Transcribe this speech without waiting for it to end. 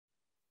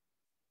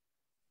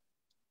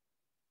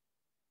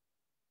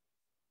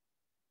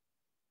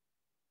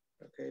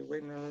Okay,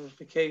 waiting on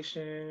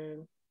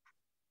notification.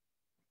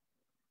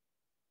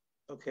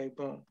 Okay,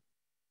 boom.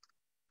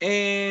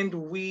 And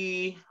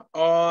we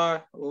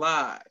are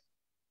live.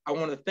 I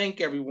want to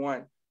thank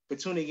everyone for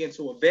tuning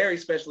into a very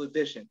special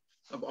edition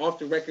of Off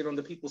the Record on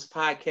the People's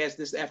Podcast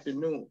this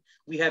afternoon.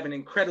 We have an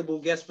incredible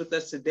guest with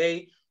us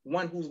today,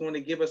 one who's going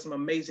to give us some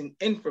amazing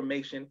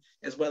information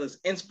as well as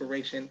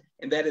inspiration,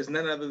 and that is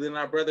none other than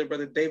our brother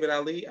David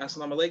Ali.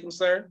 Assalamu alaikum,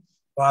 sir.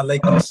 Wa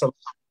alaikum assalam.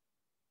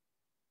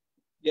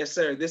 Yes,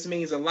 sir. This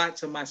means a lot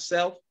to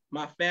myself,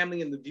 my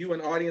family, and the viewing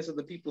audience of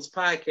the People's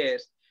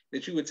Podcast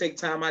that you would take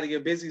time out of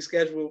your busy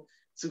schedule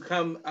to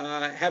come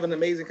have an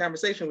amazing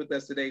conversation with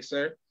us today,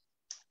 sir.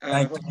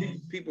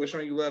 People are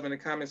showing you love in the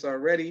comments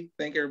already.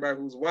 Thank everybody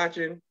who's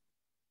watching.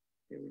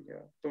 Here we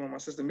go. My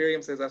sister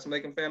Miriam says,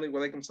 Assalamu alaikum, family.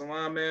 Wa alaikum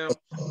salam, ma'am.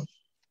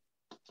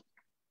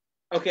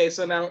 Okay,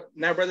 so now,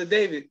 Brother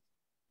David,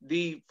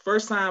 the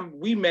first time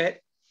we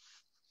met,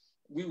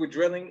 we were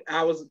drilling.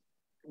 I was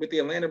with the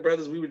Atlanta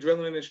brothers. We were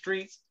drilling in the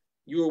streets.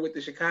 You were with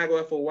the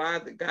Chicago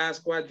FOY, the God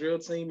Squad drill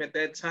team at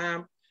that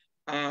time.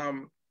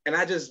 And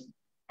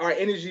our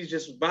energies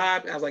just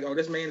vibed. I was like, oh,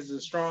 this man is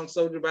a strong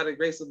soldier by the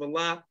grace of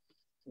Allah.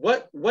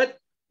 What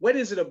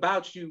is it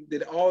about you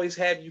that always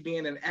have you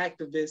being an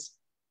activist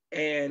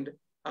and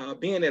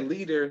being a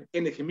leader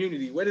in the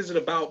community? What is it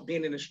about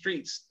being in the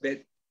streets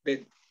that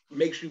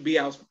makes you be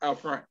out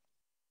front?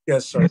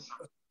 Yes, sir.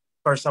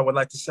 First, I would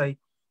like to say,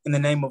 in the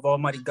name of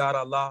Almighty God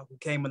Allah, who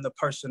came in the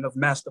person of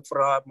Master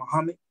Farad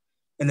Muhammad,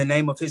 in the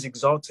name of his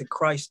exalted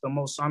Christ, the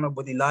most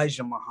honorable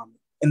Elijah Muhammad,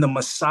 and the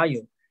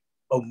Messiah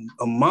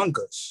among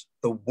us,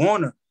 the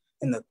warner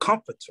and the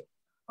comforter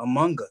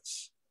among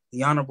us,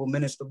 the Honorable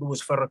Minister Min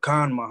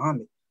Farrakhan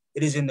Muhammad.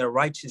 It is in their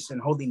righteous and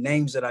holy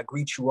names that I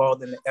greet you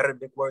all in the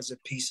Arabic words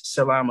of peace.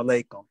 Salam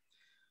alaikum.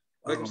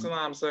 Alaikum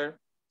salam, sir.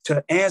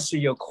 To answer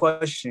your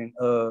question,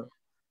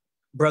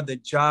 Brother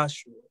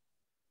Joshua,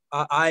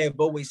 I have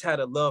always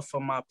had a love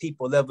for my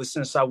people ever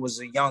since I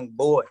was a young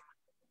boy.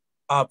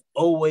 I've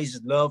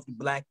always loved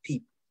Black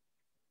people,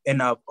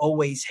 and I've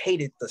always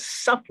hated the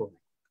suffering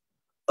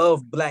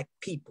of Black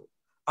people.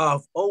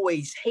 I've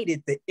always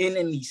hated the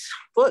enemy's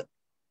foot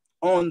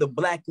on the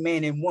Black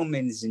man and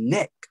woman's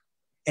neck.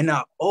 And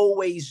I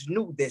always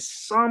knew that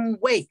some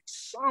way,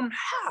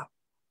 somehow,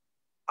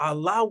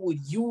 Allah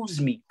would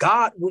use me.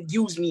 God would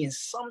use me in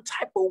some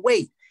type of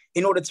way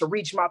in order to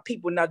reach my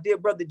people. Now, dear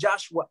Brother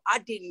Joshua, I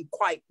didn't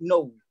quite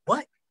know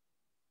what.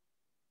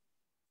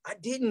 I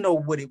didn't know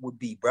what it would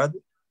be, brother.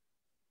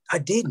 I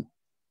didn't.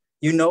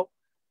 You know,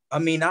 I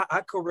mean,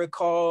 I could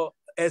recall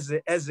as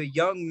a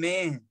young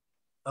man,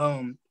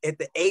 at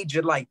the age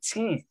of like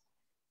 10,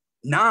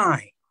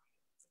 9,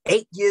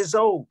 8 years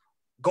old,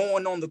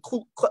 going on the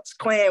Ku Klux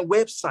Klan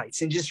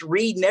websites and just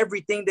reading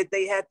everything that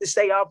they had to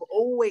say. I've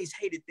always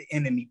hated the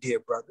enemy, dear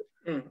brother.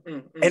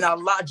 And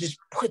Allah just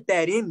put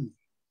that in me.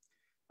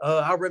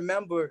 I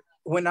remember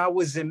when I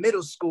was in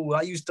middle school,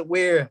 I used to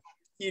wear,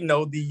 you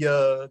know,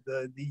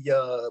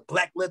 the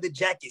black leather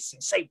jackets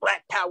and say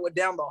Black Power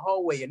down the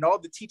hallway, and all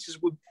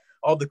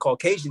the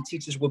Caucasian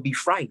teachers would be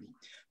frightened.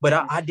 But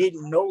I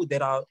didn't know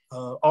that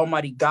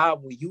Almighty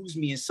God would use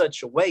me in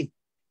such a way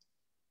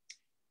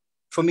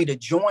for me to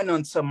join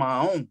unto my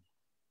own,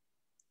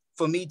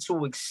 for me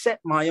to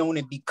accept my own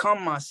and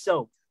become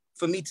myself,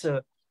 for me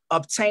to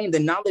obtain the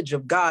knowledge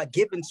of God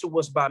given to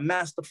us by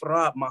Master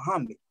Farad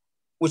Muhammad,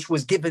 which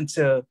was given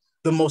to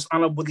the most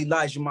honorable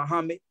Elijah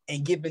Muhammad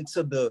and given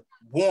to the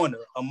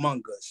warner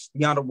among us,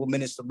 the Honorable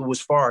Minister Min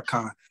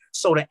Farrakhan.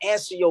 So to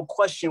answer your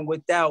question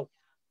without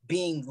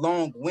being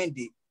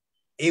long-winded,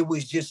 it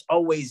was just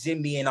always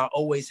in me, and I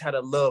always had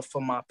a love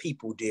for my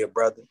people, dear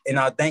brother. And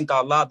I thank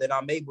Allah that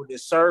I'm able to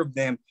serve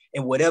them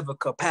in whatever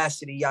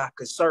capacity I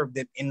could serve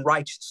them in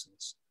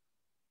righteousness.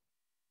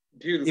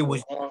 Beautiful. It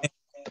was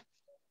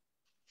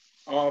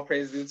all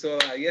praise due to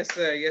Allah. Yes,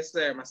 sir. Yes,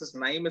 sir. My sister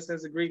Naima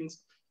sends the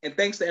greetings. And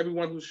thanks to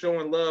everyone who's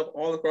showing love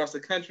all across the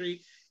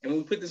country. And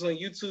when we put this on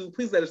YouTube,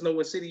 please let us know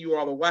what city you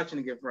all are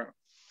watching it from.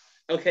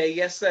 Okay,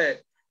 yes, sir.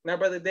 Now,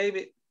 Brother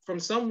David, from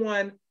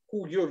someone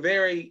who you're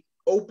very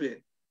open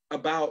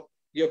about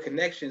your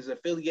connections,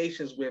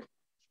 affiliations with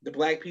the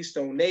Black Peace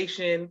Stone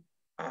Nation,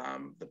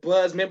 the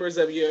Bloods, members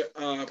of your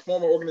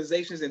former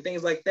organizations and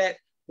things like that,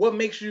 what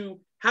makes you,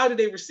 how did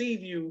they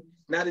receive you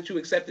now that you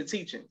accept the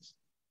teachings?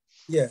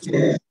 Yes.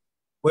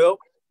 Well,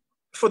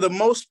 for the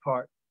most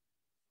part,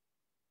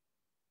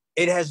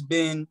 it has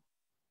been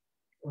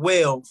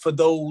well for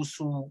those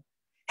who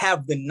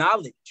have the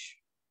knowledge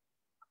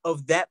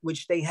of that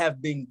which they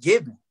have been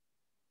given,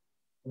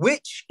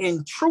 which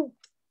in truth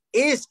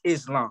is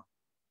Islam.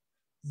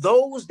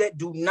 Those that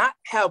do not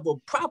have a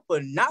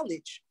proper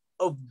knowledge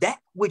of that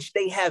which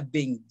they have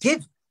been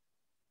given,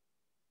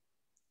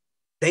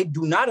 they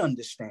do not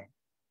understand.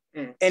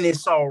 And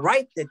it's all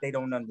right that they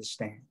don't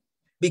understand,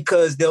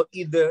 because they'll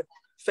either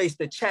face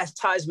the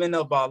chastisement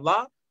of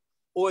Allah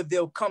or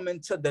they'll come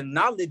into the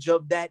knowledge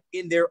of that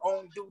in their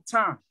own due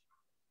time.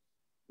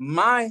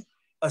 My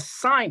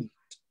assignment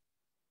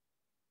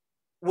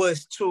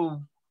was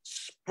to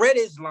spread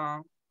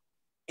Islam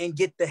and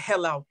get the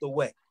hell out the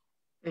way.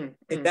 And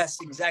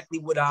that's exactly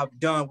what I've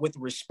done with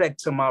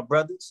respect to my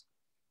brothers.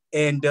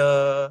 And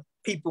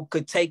people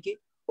could take it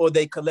or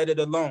they could let it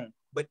alone.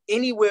 But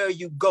anywhere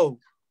you go,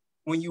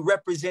 when you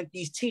represent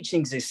these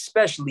teachings,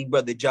 especially,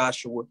 Brother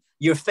Joshua,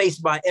 you're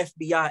faced by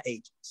FBI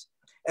agents.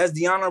 As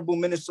the Honorable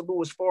Minister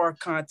Louis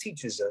Farrakhan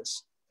teaches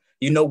us,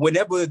 you know,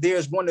 whenever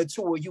there's one or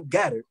two of you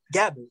gathered,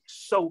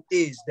 so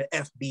is the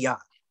FBI.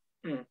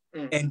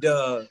 And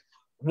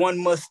one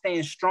must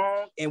stand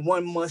strong and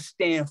one must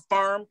stand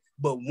firm,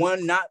 but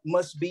one not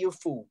must be a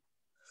fool.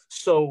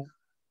 So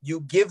you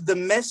give the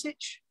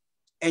message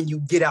and you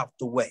get out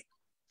the way.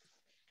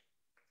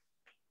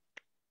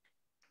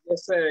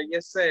 Yes, sir.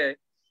 Yes, sir.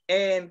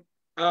 And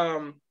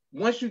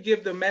once you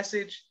give the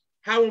message,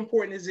 how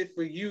important is it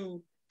for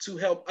you to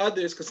help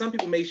others? Because some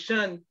people may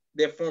shun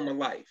their former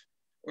life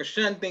or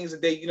shun things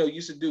that they, you know,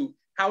 used to do.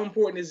 How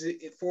important is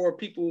it for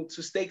people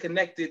to stay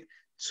connected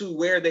to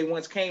where they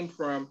once came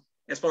from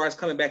as far as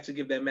coming back to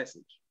give that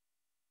message?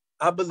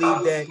 I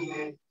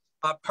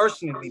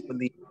personally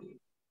believe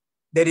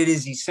that it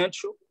is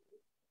essential.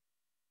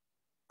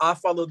 I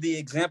follow the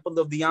example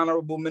of the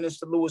Honorable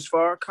Minister Louis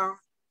Farrakhan.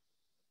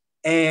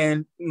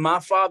 And my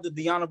father,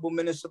 the Honorable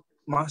Minister,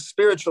 my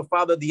spiritual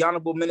father, the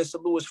Honorable Minister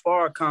Louis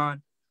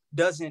Farrakhan,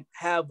 doesn't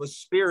have a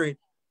spirit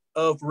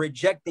of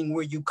rejecting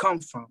where you come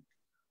from,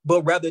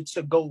 but rather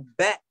to go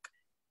back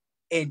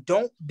and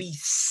don't be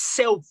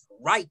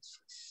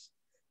self-righteous,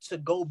 to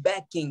go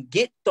back and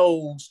get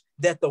those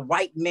that the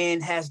white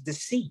man has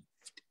deceived.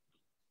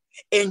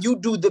 And you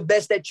do the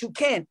best that you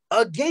can.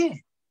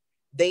 Again,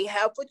 they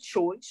have a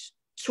choice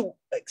to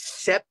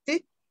accept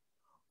it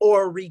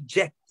or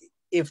reject it.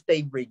 If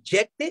they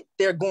reject it,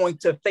 they're going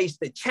to face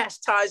the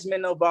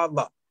chastisement of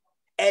Allah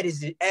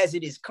as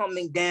it is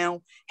coming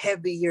down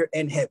heavier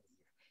and heavier.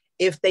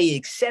 If they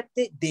accept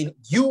it, then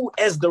you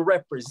as the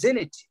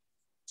representative,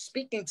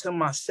 speaking to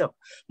myself,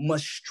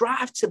 must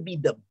strive to be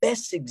the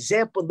best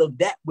example of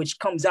that which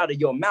comes out of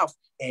your mouth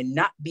and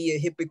not be a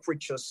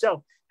hypocrite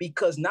yourself.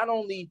 Because not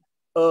only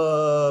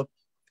the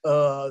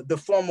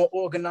former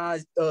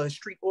organized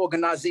street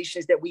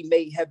organizations that we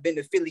may have been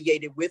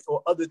affiliated with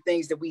or other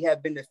things that we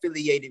have been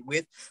affiliated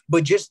with,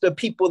 but just the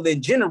people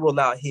in general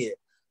out here.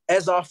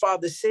 As our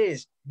father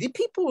says, the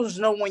people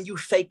know when you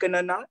faking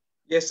or not.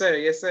 Yes, sir.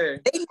 Yes, sir.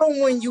 They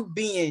know when you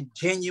being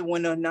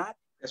genuine or not.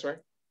 That's right.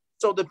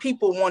 So the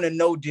people want to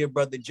know, dear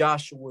brother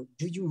Joshua,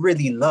 do you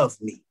really love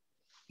me?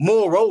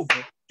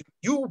 Moreover, do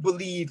you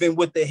believe in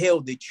what the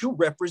hell that you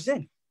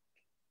represent?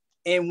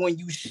 And when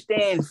you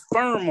stand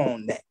firm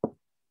on that,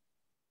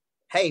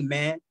 hey,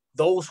 man,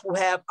 those who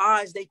have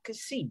eyes, they could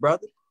see,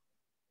 brother.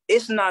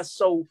 It's not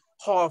so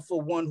hard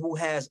for one who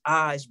has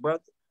eyes,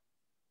 brother.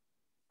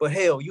 But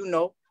hell, you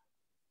know,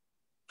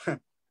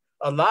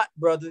 a lot,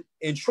 brother,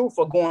 in truth,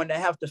 are going to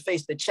have to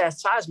face the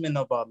chastisement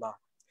of Allah.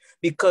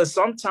 Because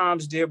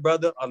sometimes, dear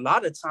brother, a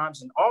lot of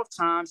times and oft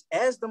times,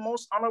 as the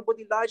most honorable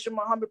Elijah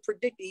Muhammad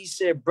predicted, he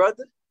said,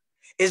 brother,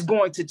 it's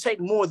going to take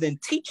more than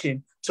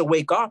teaching to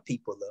wake our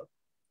people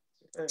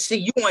up. See,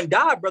 you and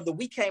I, brother,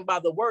 we came by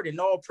the word and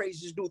all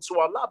praises due to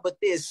Allah, but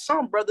there's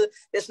some, brother,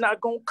 that's not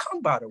going to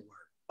come by the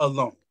word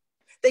alone.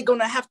 They're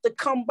going to have to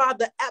come by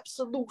the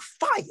absolute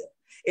fire.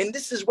 And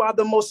this is why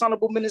the most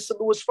honorable Minister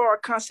Louis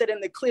Farrakhan said in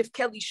the Cliff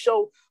Kelly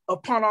show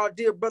upon our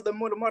dear brother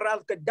Muammar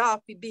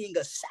al-Gaddafi being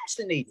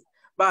assassinated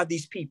by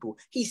these people.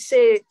 He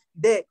said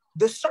that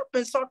the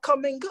serpents are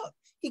coming up.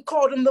 He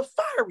called them the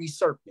fiery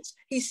serpents.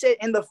 He said,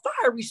 and the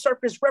fiery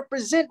serpents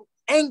represent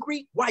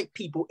angry white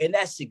people. And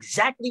that's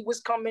exactly what's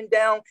coming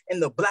down in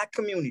the Black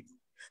community.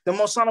 The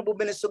most honorable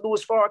Minister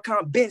Louis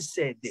Farrakhan Ben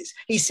said this.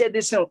 He said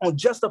this on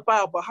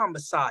justifiable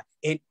homicide.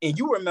 And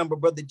you remember,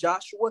 brother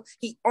Joshua,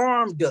 he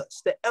armed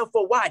us, the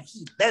FOI.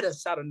 He let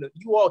us out of the,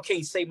 you all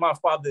can't say my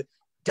father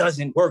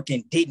doesn't work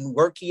and didn't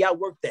work. He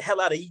outworked the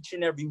hell out of each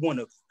and every one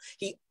of them.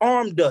 He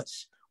armed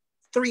us,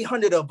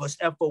 300 of us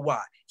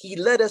FOI. He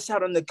let us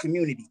out in the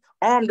community,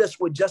 armed us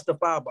with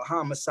justifiable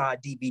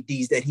homicide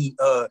DVDs that he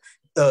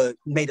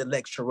made a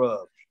lecture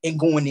of, and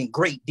going in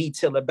great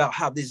detail about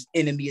how this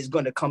enemy is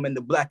going to come in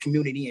the Black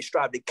community and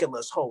strive to kill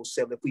us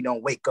wholesale if we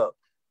don't wake up.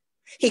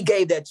 He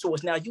gave that to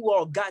us. Now, you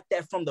all got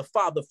that from the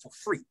Father for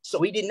free.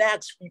 So he didn't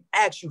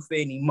ask you for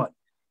any money.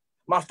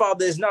 My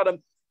father is not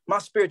my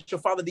spiritual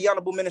father, the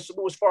Honorable Minister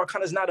Louis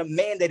Farrakhan, is not a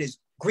man that is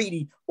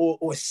greedy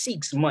or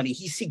seeks money.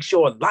 He seeks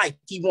your life.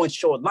 He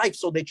wants your life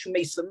so that you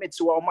may submit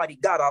to Almighty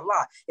God,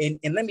 Allah. And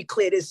let me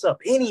clear this up.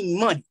 Any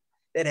money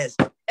that has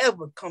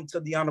ever come to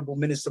the Honorable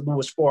Minister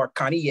Louis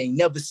Farrakhan, he ain't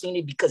never seen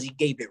it because he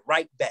gave it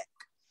right back.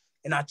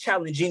 And I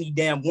challenge any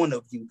damn one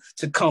of you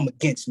to come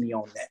against me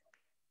on that.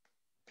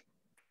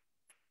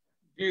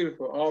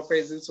 Beautiful. All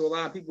praises to a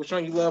lot of people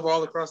showing you love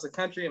all across the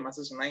country. And my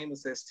sister Naima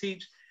says,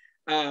 teach.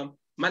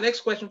 My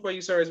next question for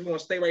you, sir, is we're going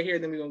to stay right here,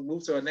 and then we're going to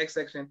move to our next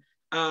section.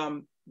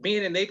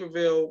 Being in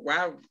Naperville,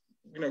 where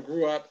I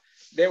grew up,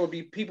 there would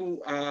be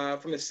people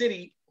from the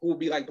city who would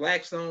be like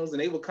Blackstones, and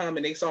they would come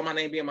and they saw my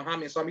name being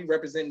Muhammad, saw me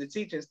representing the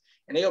teachings,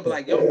 and they would be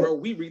like, yo, bro,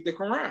 we read the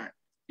Quran.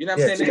 You know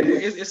what I'm saying?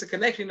 It's a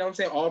connection. You know what I'm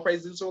saying? All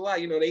praise due to Allah.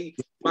 You know, they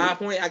 5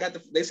 point.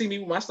 They see me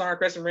with my star and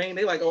crescent ring.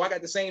 They like, oh, I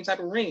got the same type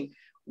of ring.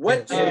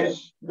 What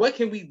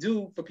can we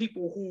do for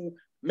people who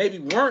maybe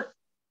weren't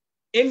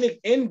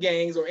in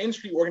gangs or in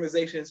street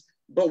organizations,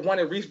 but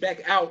want to reach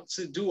back out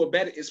to do a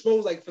better? It's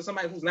supposed like for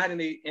somebody who's not in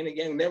a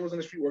gang, never was in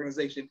a street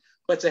organization,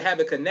 but to have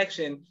a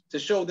connection, to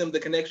show them the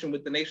connection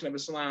with the Nation of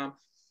Islam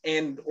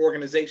and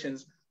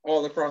organizations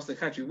all across the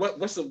country.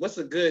 What's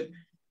a good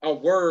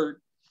word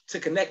to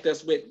connect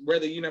us with,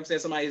 whether, you know what I'm saying,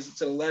 somebody is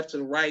to the left, to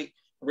the right,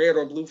 red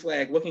or blue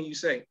flag? What can you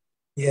say?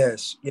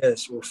 Yes.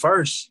 Well,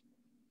 first,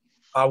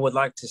 I would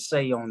like to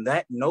say on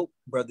that note,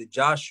 Brother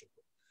Joshua,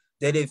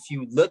 that if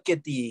you look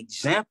at the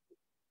example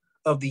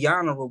of the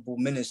Honorable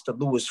Minister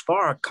Louis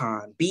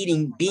Farrakhan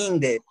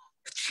being the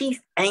chief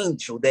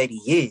angel that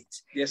he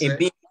is, yes, and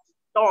being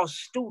a star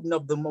student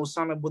of the Most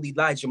Honorable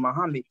Elijah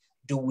Muhammad,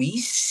 do we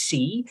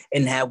see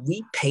and have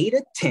we paid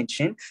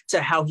attention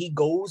to how he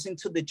goes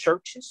into the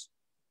churches?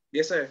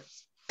 Yes, sir.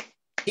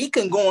 He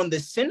can go in the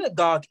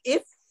synagogue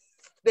if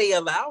they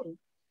allow him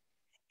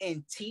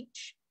and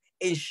teach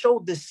and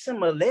show the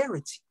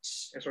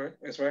similarities. That's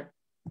right.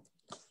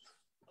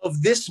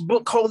 Of this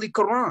book, Holy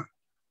Quran,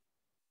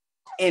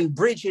 and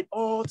bridge it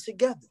all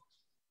together.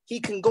 He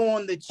can go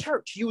on the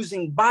church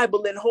using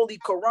Bible and Holy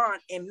Quran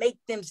and make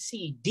them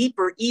see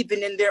deeper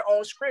even in their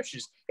own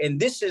scriptures. And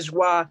this is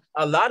why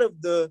a lot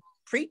of the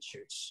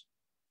preachers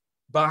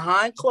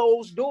behind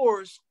closed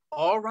doors,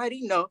 all right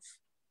enough,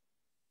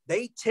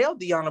 they tell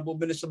the Honorable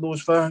Minister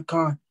Louis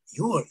Farrakhan,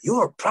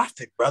 you're a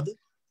prophet, brother.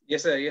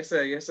 Yes, sir. Yes,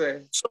 sir. Yes,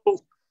 sir. So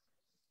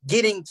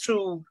getting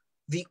to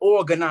the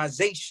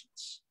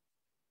organizations,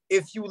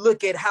 if you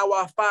look at how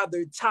our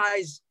Father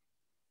ties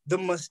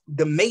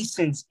the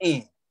Masons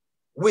in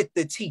with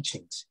the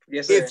teachings,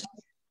 yes, sir. If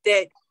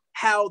that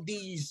how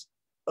these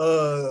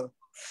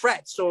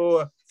frats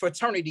or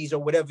fraternities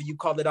or whatever you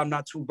call it, I'm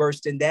not too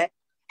versed in that,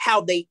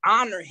 how they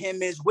honor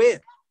him as well,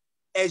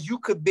 as you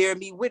could bear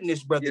me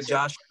witness, Brother yes,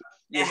 Josh,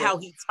 yes, and how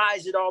he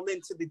ties it all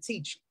into the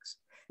teachings.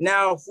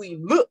 Now, if we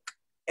look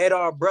at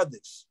our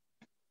brothers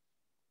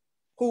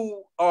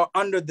who are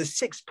under the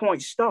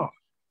 6-point star,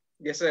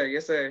 yes, sir.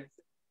 Yes, sir.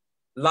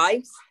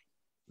 Life,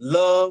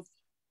 love,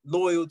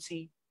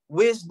 loyalty,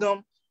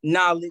 wisdom,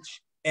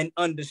 knowledge, and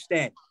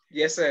understanding.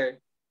 Yes, sir.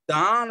 The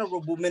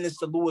Honorable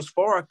Minister Louis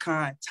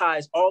Farrakhan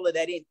ties all of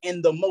that in,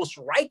 and the most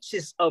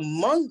righteous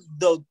among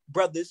the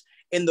brothers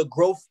in the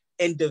growth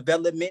and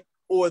development,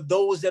 or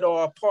those that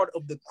are a part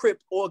of the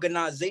CRIP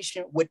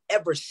organization,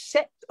 whatever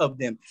sect of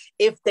them,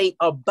 if they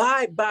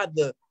abide by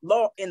the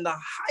law in the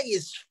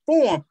highest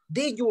form,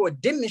 then you are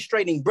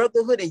demonstrating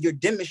brotherhood and you're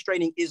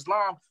demonstrating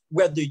Islam,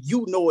 whether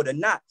you know it or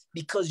not,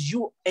 because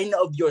you in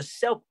of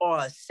yourself are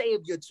a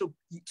savior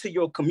to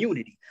your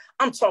community.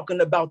 I'm talking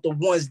about the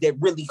ones that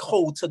really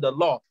hold to the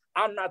law.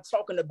 I'm not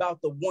talking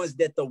about the ones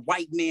that the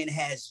white man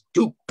has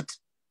duped.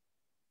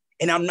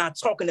 And I'm not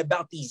talking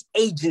about these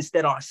agents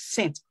that are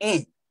sent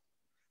in.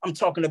 I'm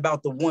talking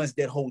about the ones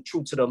that hold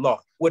true to the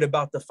law. What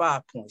about the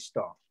 5-point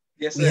star?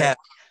 Yes, sir. We have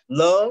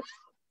love,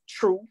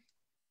 truth,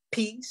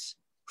 peace,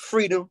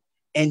 freedom,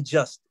 and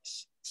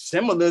justice.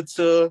 Similar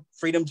to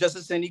freedom,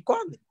 justice, and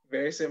equality.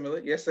 Very similar.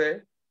 Yes,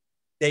 sir.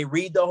 They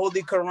read the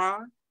Holy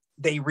Quran.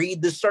 They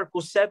read the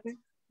Circle 7.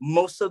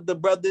 Most of the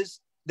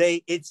brothers,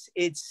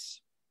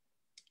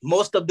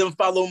 most of them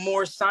follow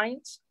more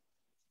science.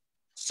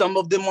 Some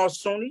of them are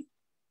Sunni.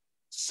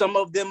 Some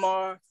of them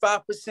are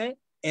 5%.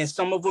 And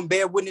some of them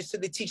bear witness to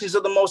the teachings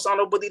of the Most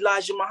Honorable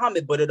Elijah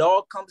Muhammad, but it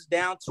all comes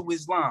down to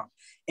Islam.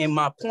 And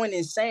my point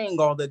in saying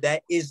all of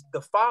that is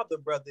the father,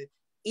 brother,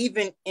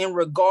 even in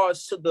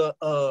regards to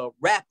the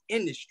rap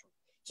industry,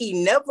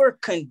 he never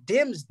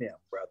condemns them,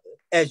 brother,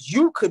 as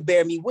you could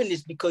bear me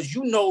witness because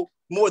you know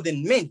more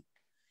than many.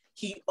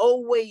 He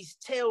always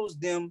tells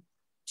them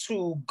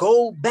to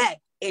go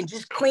back and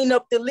just clean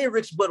up the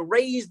lyrics, but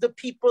raise the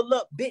people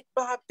up bit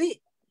by bit.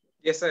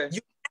 Yes, sir.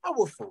 You're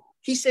powerful.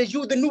 He says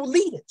you're the new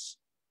leaders.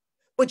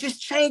 But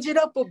just change it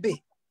up a bit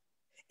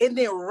and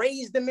then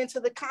raise them into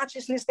the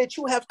consciousness that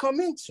you have come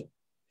into.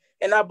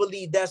 And I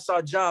believe that's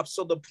our job.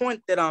 So the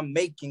point that I'm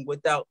making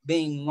without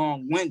being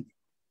long-winded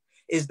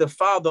is the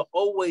father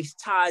always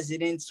ties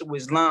it into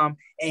Islam,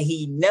 and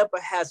he never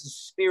has a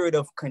spirit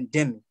of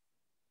condemning,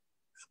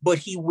 but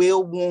he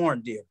will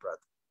warn, dear brother.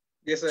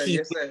 Yes, sir.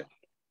 Yes, sir.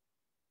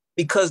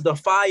 Because the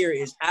fire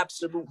is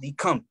absolutely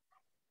coming.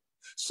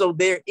 So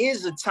there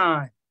is a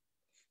time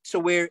to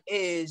where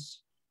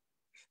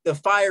the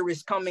fire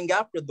is coming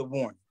after the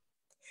warning.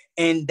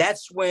 And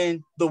that's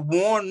when the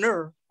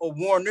warner or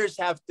warners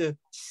have to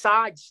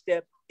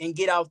sidestep and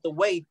get out the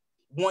way.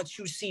 Once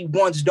you see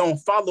ones don't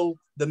follow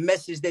the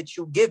message that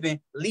you're giving,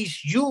 at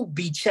least you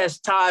be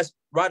chastised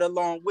right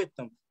along with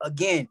them.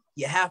 Again,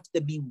 you have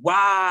to be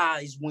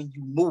wise when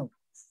you move,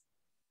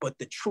 but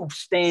the truth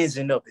stands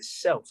in of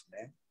itself,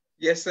 man.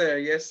 Yes, sir.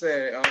 Yes,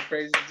 sir. All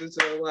praises due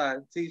to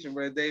Allah. Teaching,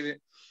 Brother David.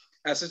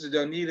 Our sister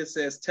Donita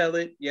says, tell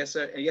it. Yes,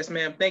 sir. And yes,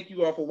 ma'am. Thank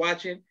you all for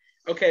watching.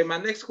 Okay, my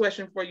next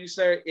question for you,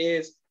 sir,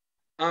 is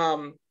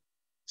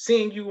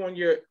seeing you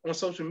on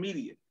social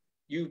media.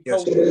 You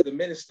Yes. post as the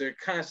minister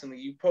constantly.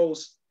 You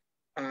post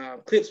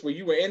clips where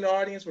you were in the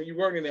audience, where you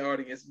weren't in the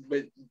audience.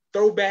 But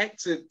throw back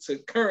to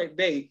current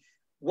day.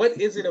 What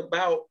is it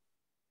about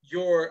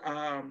your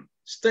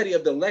study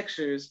of the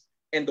lectures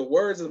and the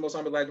words of the Most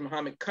Honorable Elijah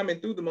Muhammad coming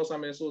through the Most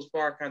Honorable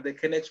Farrakhan that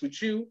connects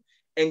with you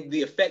and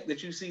the effect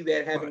that you see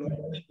that having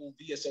on people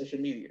via social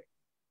media?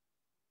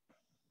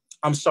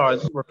 I'm sorry,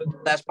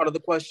 last part of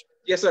the question.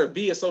 Yes, sir.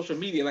 Via social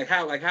media, like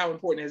how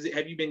important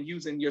have you been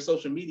using your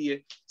social media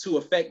to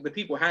affect the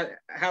people? How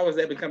has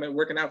that becoming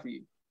working out for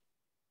you?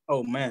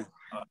 Oh man,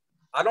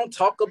 I don't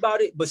talk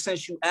about it, but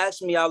since you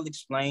asked me, I'll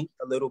explain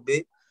a little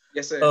bit.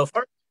 Yes, sir.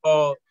 First of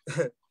all,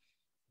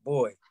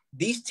 boy,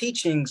 these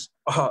teachings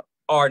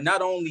are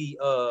not only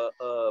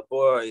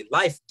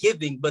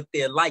life-giving, but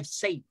they're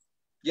life-saving.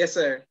 Yes,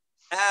 sir.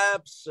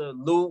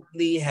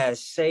 Absolutely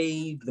has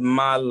saved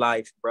my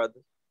life,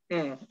 brother.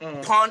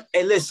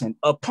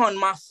 Upon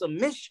my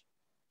submission,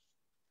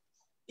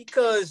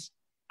 because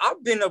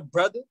I've been a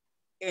brother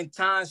in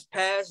times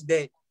past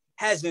that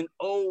hasn't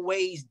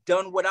always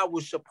done what I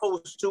was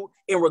supposed to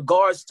in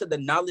regards to the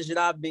knowledge that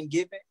I've been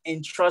given.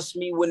 And trust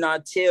me when I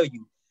tell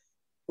you,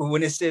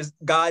 when it says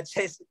God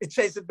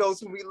chases those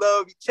whom we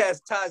love, he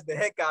chastised the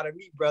heck out of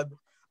me, brother.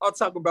 I'll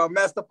talk about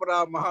Master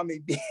Farah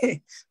Muhammad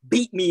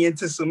beat me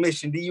into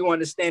submission. Do you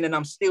understand? And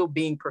I'm still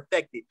being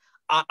perfected.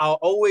 I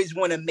always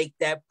want to make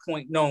that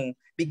point known,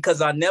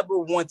 because I never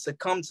want to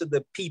come to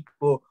the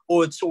people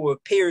or to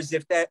appear as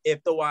if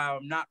though I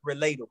am not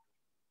relatable.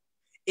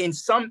 In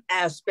some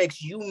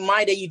aspects, you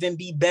might even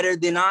be better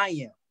than I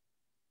am.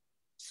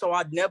 So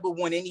I'd never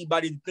want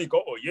anybody to think,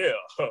 oh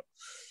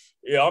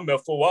yeah, I'm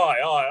FOI.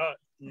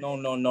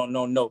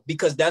 No,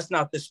 because that's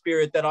not the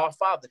spirit that our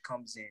Father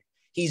comes in.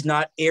 He's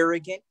not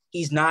arrogant.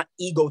 He's not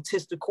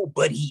egotistical,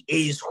 but he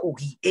is who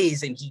he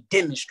is, and he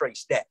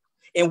demonstrates that.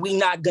 And we're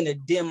not going to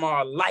dim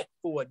our light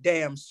for a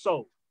damn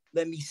soul.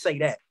 Let me say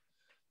that.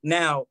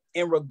 Now,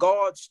 in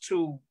regards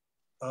to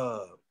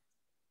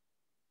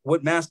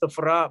what Master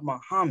Farah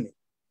Muhammad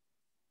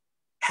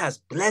has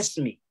blessed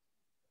me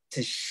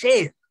to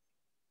share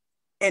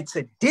and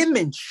to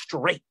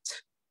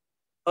demonstrate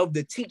of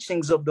the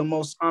teachings of the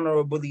Most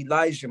Honorable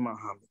Elijah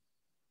Muhammad,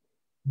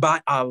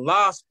 by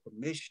Allah's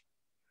permission,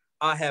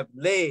 I have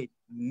led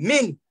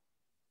many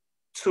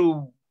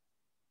to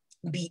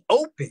be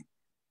open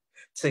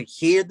to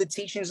hear the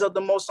teachings of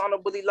the Most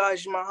Honorable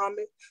Elijah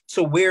Muhammad,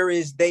 to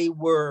whereas they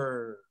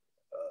were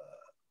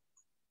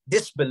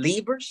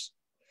disbelievers,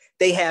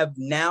 they have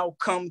now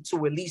come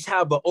to at least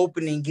have an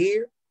opening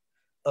ear.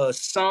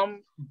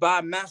 Some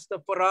by Master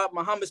Farah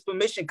Muhammad's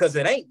permission, because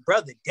it ain't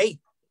Brother David.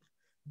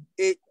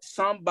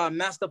 Some by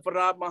Master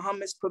Farah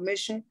Muhammad's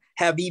permission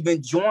have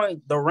even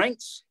joined the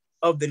ranks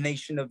of the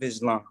Nation of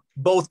Islam,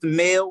 both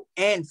male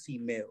and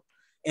female.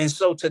 And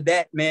so to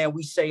that, man,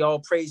 we say all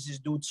praises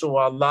due to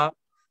Allah.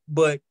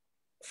 But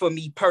for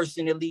me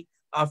personally,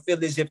 I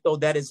feel as if though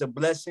that is a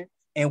blessing.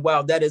 And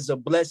while that is a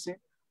blessing,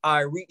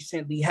 I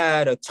recently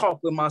had a talk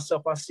with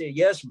myself. I said,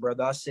 yes,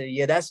 brother. I said,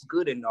 yeah, that's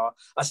good and all.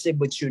 I said,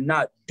 but you're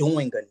not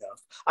doing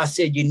enough. I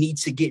said, you need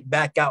to get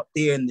back out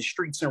there in the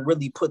streets and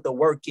really put the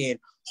work in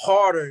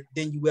harder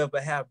than you ever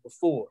have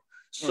before.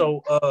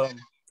 So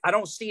I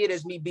don't see it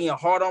as me being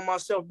hard on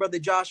myself, Brother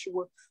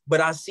Joshua,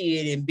 but I see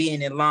it in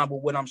being in line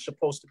with what I'm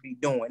supposed to be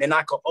doing. And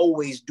I could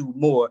always do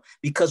more,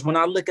 because when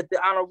I look at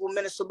the Honorable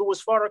Minister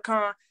Louis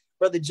Farrakhan,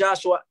 Brother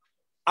Joshua,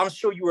 I'm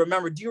sure you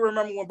remember. Do you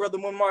remember when Brother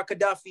Muammar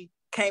Gaddafi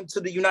came to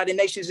the United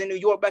Nations in New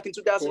York back in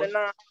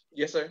 2009?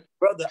 Yes, sir.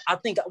 Brother, I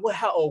think,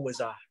 how old was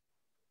I?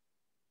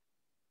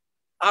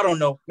 I don't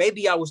know.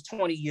 Maybe I was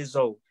 20 years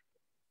old,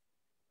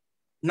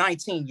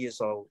 19 years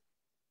old.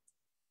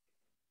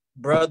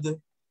 Brother,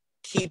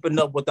 keeping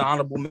up with the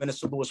Honorable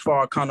Minister Louis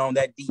Farrakhan on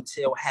that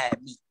detail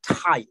had me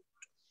tired.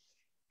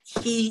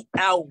 He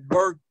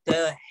outworked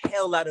the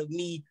hell out of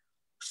me.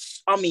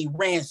 I mean,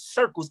 ran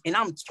circles, and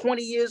I'm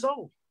 20 years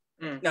old.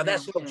 Now,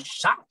 that's no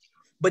shock,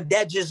 but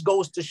that just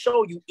goes to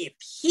show you, if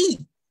he,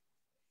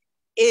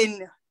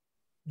 in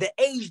the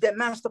age that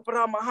Master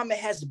Farah Muhammad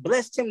has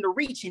blessed him to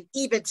reach, and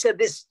even to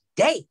this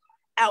day,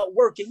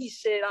 outworking, he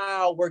said,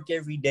 I'll work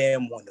every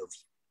damn one of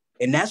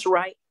you. And that's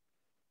right.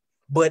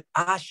 But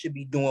I should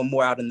be doing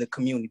more out in the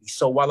community.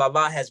 So while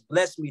Allah has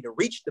blessed me to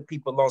reach the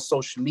people on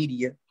social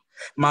media,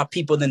 my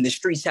people in the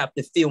streets have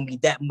to feel me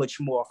that much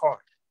more hard.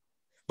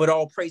 But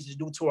all praise is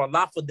due to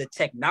Allah for the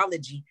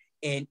technology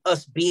and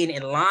us being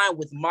in line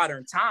with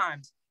modern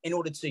times in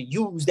order to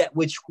use that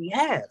which we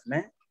have,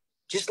 man.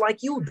 Just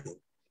like you do.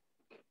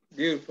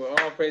 Beautiful.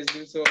 All praise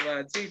due to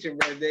Allah. Teaching,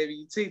 Brother David,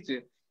 you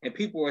teaching. And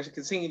people are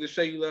continuing to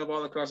show you love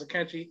all across the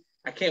country.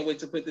 I can't wait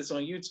to put this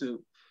on YouTube.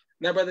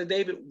 Now, Brother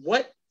David,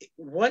 what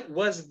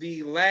was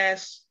the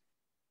last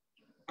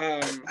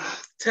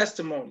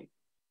testimony,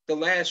 the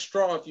last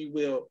straw, if you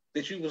will,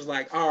 that you was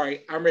like, all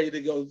right, I'm ready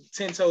to go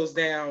 10 toes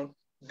down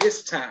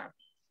this time?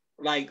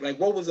 Like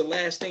what was the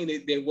last thing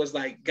that was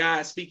like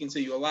God speaking to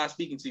you, Allah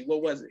speaking to you?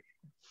 What was it?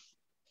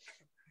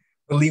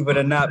 Believe it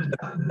or not,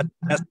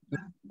 that's a good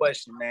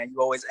question, man. You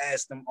always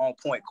ask them on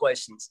point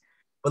questions.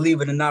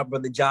 Believe it or not,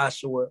 Brother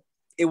Joshua,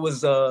 it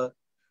was the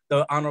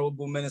the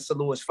Honorable Minister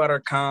Louis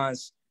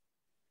Farrakhan's,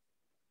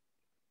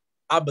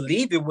 I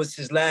believe it was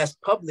his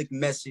last public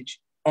message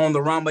on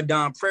the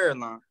Ramadan prayer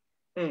line.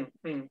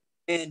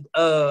 And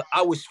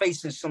I was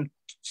facing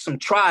some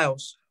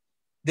trials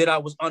that I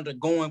was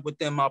undergoing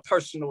within my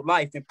personal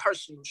life and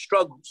personal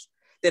struggles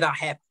that I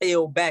had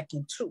fell back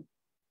into.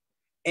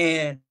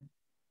 And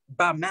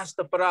by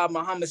Master Farad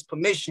Muhammad's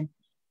permission,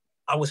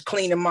 I was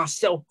cleaning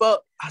myself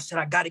up. I said,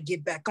 I got to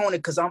get back on it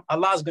because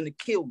Allah's going to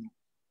kill me.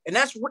 And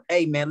that's what,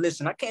 hey, man,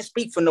 listen, I can't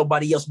speak for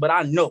nobody else, but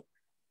I know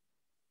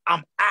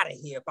I'm out of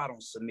here if I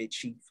don't submit,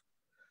 Chief.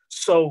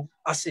 So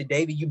I said,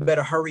 David, you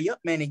better hurry up,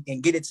 man,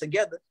 and get it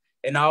together.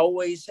 And I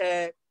always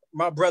had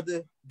my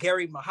brother,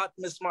 Gary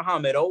Mahatmas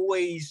Muhammad,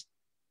 always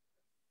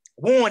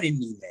warning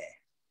me, man.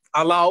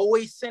 Allah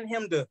always sent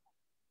him to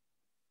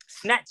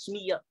snatch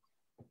me up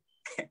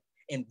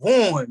and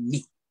warn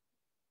me.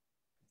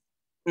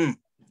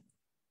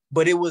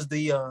 But it was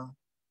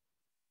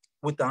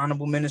what the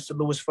Honorable Minister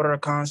Louis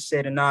Farrakhan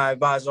said, and I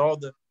advise all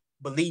the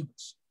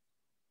believers,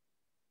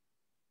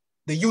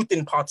 the youth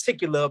in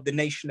particular of the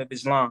Nation of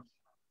Islam.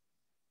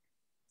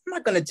 I'm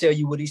not going to tell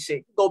you what he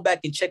said. Go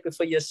back and check it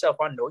for yourself.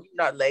 I know you're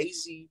not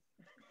lazy.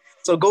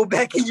 So go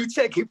back and you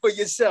check it for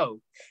yourself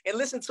and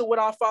listen to what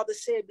our Father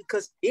said,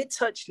 because it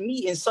touched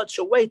me in such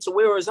a way to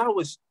whereas I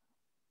was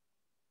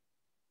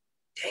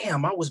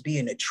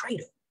being a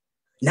traitor.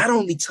 Not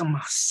only to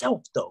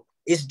myself, though.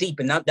 It's deep,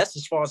 and that's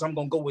as far as I'm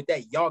going to go with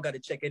that. Y'all got to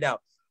check it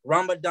out.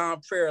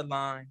 Ramadan prayer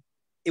line.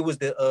 It was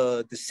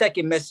the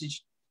second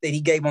message that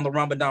he gave on the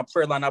Ramadan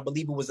prayer line. I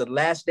believe it was the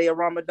last day of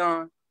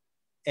Ramadan.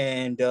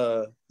 And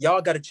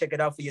y'all got to check it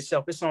out for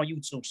yourself. It's on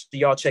YouTube, so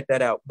y'all check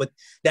that out. But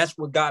that's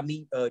what got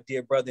me,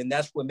 dear brother, and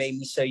that's what made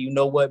me say, you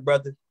know what,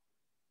 brother?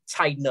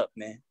 Tighten up,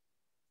 man.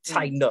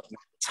 Tighten up, man.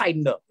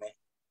 Tighten up,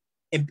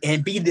 man.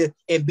 And be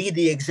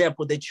the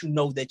example that you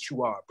know that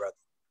you are, brother.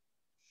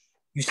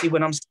 You see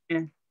what I'm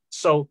saying?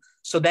 So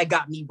that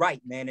got me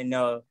right, man. And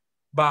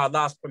by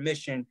Allah's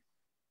permission,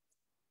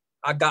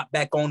 I got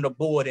back on the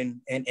board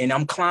and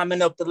I'm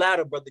climbing up the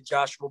ladder, brother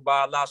Joshua,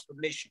 by Allah's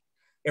permission.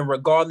 And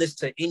regardless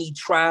to any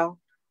trial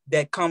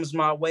that comes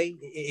my way,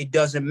 it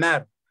doesn't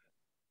matter.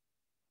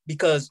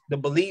 Because the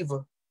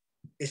believer,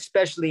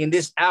 especially in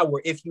this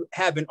hour, if you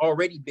haven't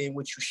already been,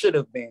 which you should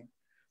have been,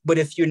 but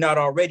if you're not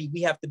already,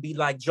 we have to be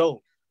like Job.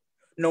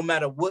 No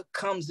matter what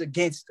comes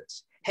against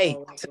us, hey,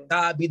 to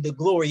God be the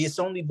glory. It's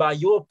only by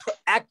your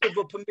active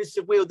or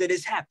permissive will that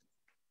it's happening.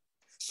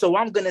 So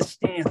I'm going to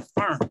stand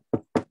firm.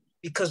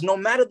 Because no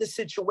matter the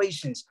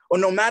situations, or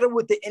no matter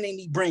what the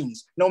enemy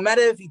brings, no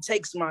matter if he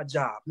takes my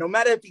job, no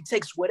matter if he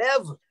takes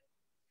whatever,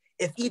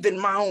 if even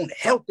my own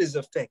health is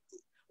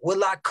affected,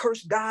 will I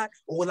curse God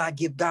or will I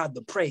give God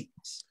the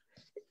praise?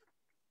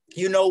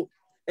 You know,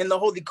 in the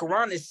Holy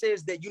Quran, it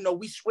says that, you know,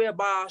 we swear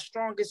by our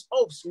strongest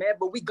oaths, man,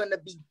 but we're going to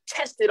be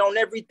tested on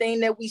everything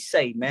that we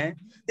say, man.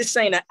 This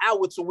ain't an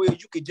hour to where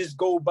you could just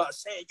go about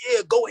saying,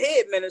 yeah, go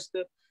ahead,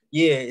 minister.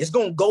 Yeah, it's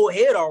going to go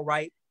ahead, all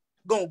right.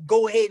 Going to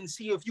go ahead and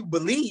see if you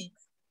believe.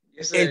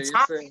 Yes, sir.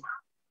 And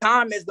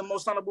time, as the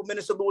Most Honorable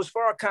Minister Louis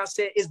Farrakhan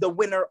said, is the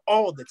winner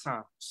all the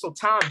time. So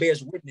time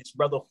bears witness,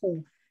 brother,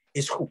 who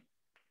is who.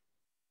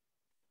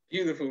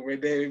 Beautiful,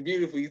 right there.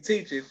 Beautiful. You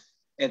teach it.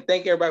 And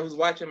thank everybody who's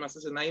watching. My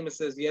sister Naima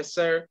says, yes,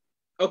 sir.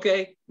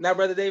 Okay. Now,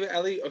 Brother David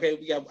Ali, okay,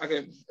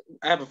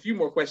 I have a few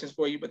more questions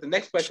for you, but the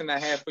next question I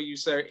have for you,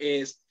 sir,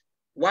 is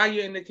while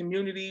you're in the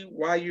community,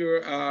 while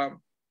you're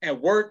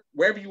at work,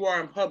 wherever you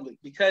are in public,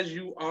 because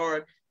you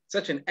are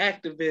such an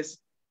activist,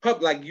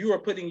 like you are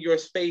putting your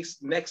space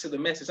next to the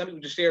message. Some people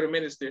just share the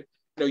minister. You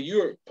know,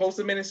 you're post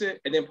the minister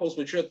and then post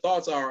what your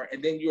thoughts are,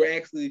 and then you're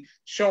actually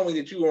showing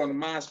that you are on the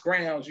mosque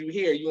grounds. You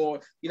here, you on,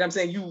 you know what I'm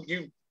saying?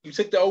 You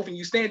took the oath and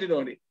you standing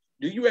on it.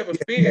 Do you ever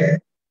fear?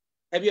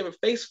 Have you ever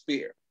faced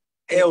fear?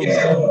 Hell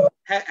no.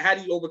 How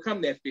do you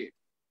overcome that fear?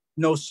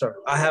 No, sir.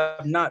 I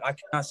have not. I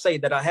cannot say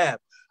that I have.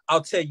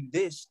 I'll tell you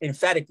this,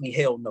 emphatically,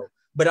 hell no.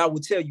 But I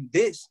will tell you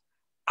this,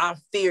 I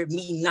feared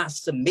me not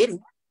submitting.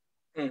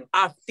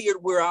 I feared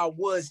where I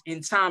was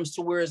in times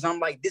to whereas I'm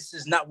like, this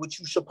is not what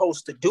you're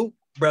supposed to do,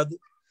 brother.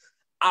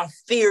 I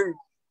feared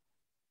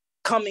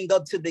coming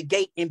up to the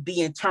gate and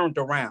being turned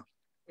around.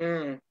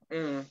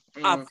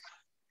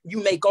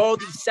 You make all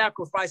these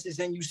sacrifices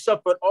and you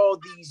suffered all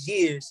these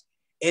years,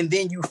 and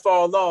then you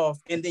fall off,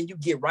 and then you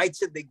get right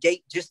to the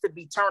gate just to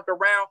be turned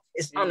around.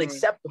 It's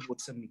unacceptable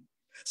to me.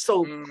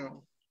 So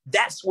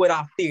that's what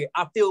I fear.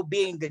 I feel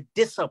being a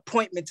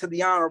disappointment to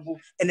the Honorable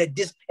and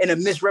a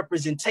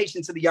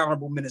misrepresentation to the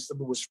Honorable Minister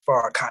Louis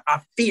Farrakhan.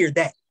 I fear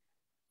that.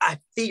 I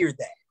fear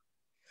that.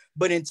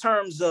 But in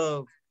terms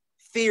of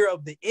fear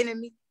of the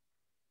enemy,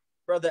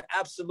 brother,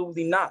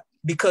 absolutely not.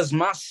 Because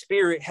my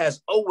spirit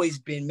has always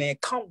been, man,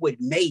 come with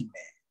me,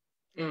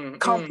 man.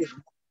 Come with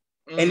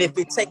me. And if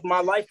it take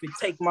my life, it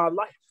take my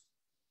life.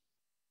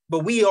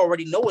 But we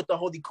already know what the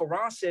Holy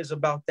Quran says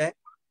about that.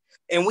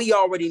 And we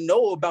already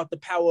know about the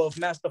power of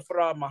Master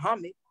Farad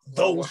Muhammad,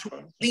 those who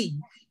believe.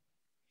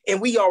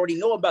 And we already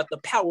know about the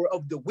power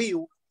of the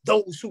will,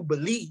 those who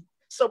believe.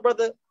 So,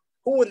 brother,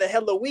 who in the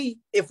hell are we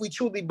if we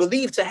truly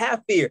believe to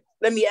have fear?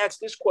 Let me ask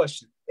this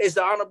question. Is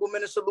the Honorable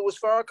Minister Louis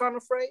Farrakhan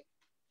afraid?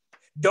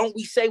 Don't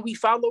we say we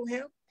follow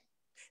him?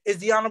 Is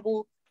the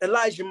Honorable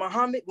Elijah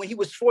Muhammad, when he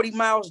was 40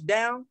 miles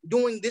down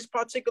doing this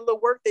particular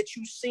work that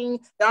you seen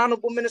the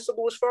Honorable Minister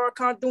Louis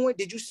Farrakhan doing,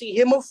 did you see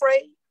him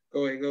afraid?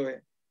 Go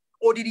ahead.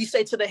 Or did he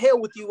say, to the hell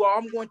with you all,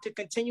 I'm going to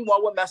continue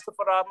on what Master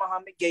Farad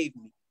Muhammad gave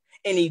me,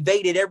 and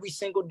evaded every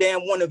single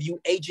damn one of you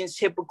agents,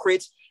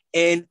 hypocrites,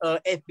 and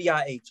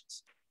FBI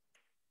agents?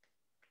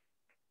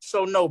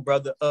 So no,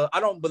 brother, I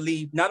don't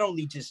believe, not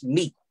only just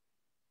me,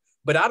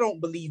 but I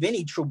don't believe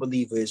any true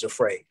believer is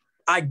afraid.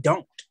 I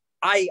don't.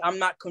 I'm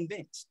not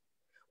convinced.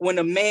 When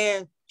a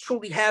man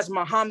truly has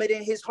Muhammad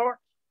in his heart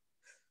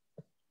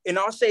and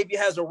our Savior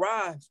has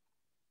arrived,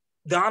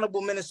 the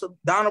Honorable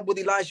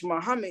Elijah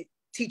Muhammad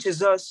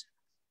teaches us,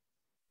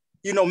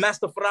 you know,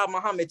 Master Farad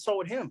Muhammad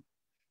told him,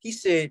 he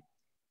said,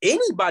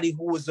 anybody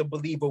who was a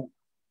believer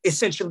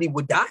essentially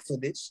would die for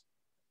this.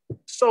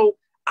 So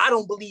I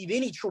don't believe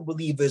any true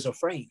believer is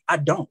afraid. I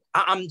don't.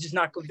 I'm just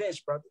not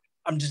convinced, brother.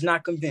 I'm just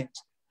not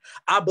convinced.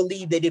 I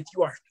believe that if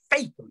you are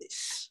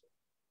faithless,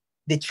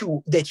 that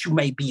you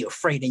may be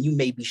afraid and you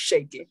may be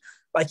shaken.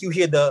 Like you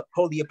hear the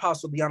Holy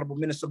Apostle, the Honorable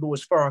Minister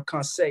Louis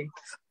Farrakhan say,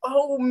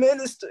 "Oh,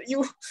 Minister,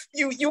 you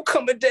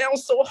coming down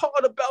so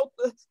hard about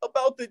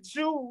the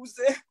Jews,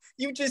 and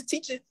you just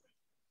teach it."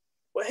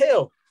 Well,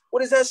 hell, what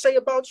does that say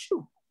about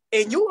you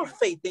and your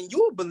faith and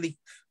your belief?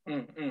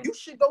 You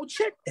should go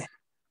check that.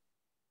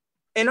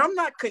 And I'm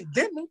not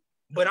condemning,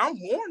 but I'm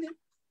warning.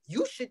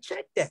 You should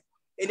check that.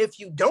 And if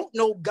you don't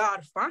know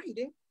God, find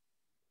him.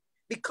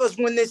 Because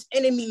when this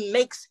enemy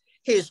makes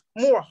his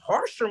more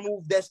harsher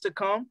move that's to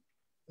come,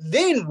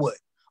 then what?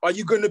 Are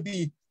you going to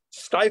be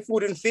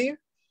stifled in fear?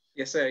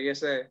 Yes, sir.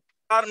 Yes, sir.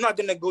 I'm not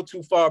going to go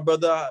too far,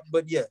 brother,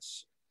 but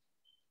yes.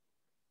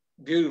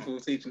 Beautiful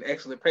teaching.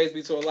 Excellent. Praise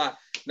be to Allah.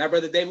 Now,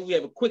 Brother David, we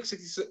have a quick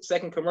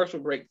 60-second commercial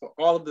break for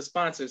all of the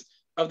sponsors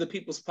of the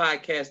People's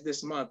Podcast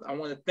this month. I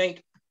want to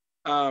thank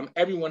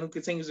everyone who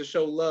continues to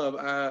show love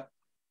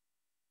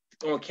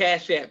on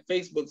Cash App,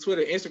 Facebook,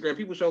 Twitter, Instagram.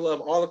 People show love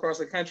all across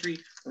the country,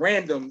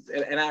 random,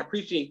 and I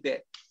appreciate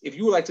that. If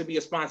you would like to be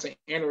a sponsor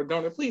and or a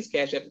donor, please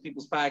Cash App the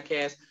People's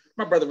Podcast.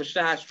 My brother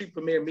Rashad, Street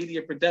Premier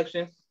Media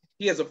Production.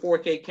 He has a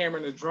 4K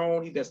camera and a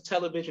drone. He does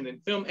television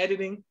and film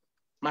editing.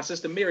 My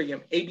sister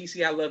Miriam,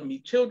 ABC I Love Me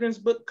children's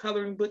book,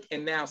 coloring book,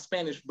 and now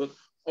Spanish book.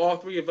 All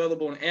three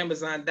available on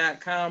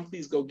Amazon.com.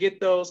 Please go get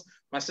those.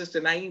 My sister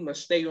Naima,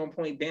 Stay On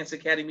Point Dance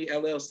Academy,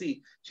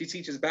 LLC. She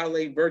teaches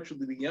ballet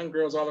virtually to young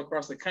girls all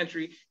across the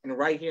country and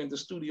right here in the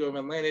studio of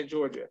Atlanta,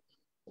 Georgia.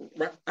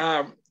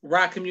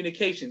 Rod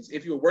Communications.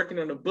 If you're working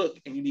on a book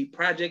and you need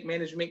project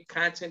management,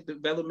 content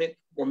development,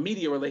 or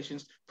media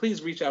relations,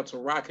 please reach out to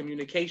Rod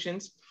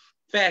Communications.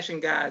 Fashion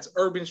Guides,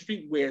 Urban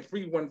Streetwear,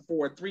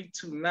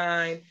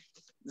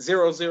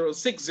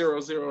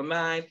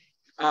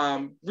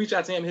 314-329-006009. Reach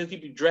out to him. He'll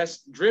keep you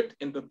dressed, dripped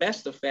in the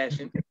best of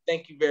fashion.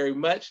 Thank you very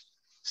much.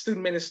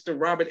 Student Minister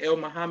Robert L.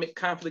 Muhammad,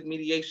 conflict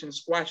mediation,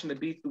 squashing the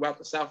beef throughout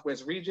the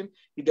Southwest region.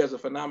 He does a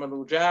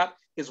phenomenal job.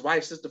 His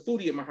wife, Sister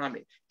Fudia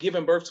Muhammad,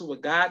 giving birth to a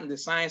God in the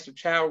science of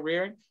child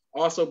rearing.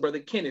 Also, Brother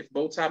Kenneth,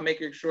 bow tie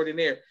maker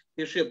extraordinaire.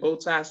 He'll ship bow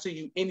ties to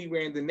you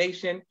anywhere in the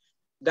nation.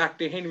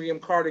 Dr. Henry M.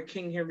 Carter,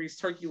 King Henry's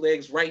Turkey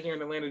Legs, right here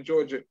in Atlanta,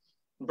 Georgia.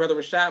 Brother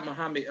Rashad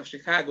Muhammad of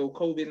Chicago,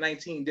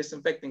 COVID-19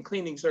 disinfecting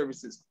cleaning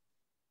services.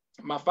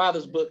 My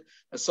father's book,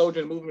 A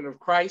Soldier in the Movement of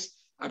Christ,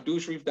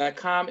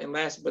 AbdulSharif.com, and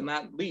last but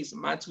not least,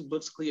 my two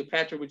books,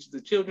 Cleopatra, which is the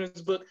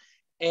children's book,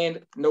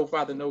 and No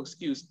Father, No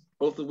Excuse,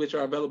 both of which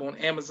are available on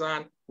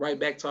Amazon. Right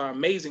back to our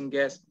amazing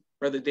guest,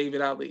 Brother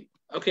David Ali.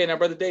 Okay, now,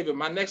 Brother David,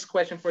 my next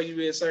question for you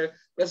is, sir,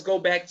 let's go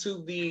back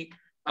to the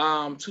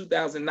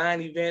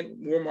 2009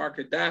 event, Muammar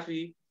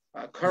Gaddafi,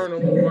 Colonel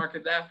Muammar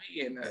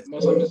Gaddafi, and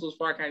Muslim Missiles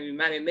Farrakhan in the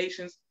United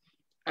Nations.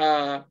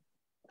 Why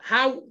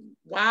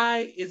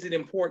is it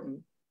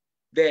important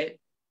that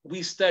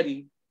we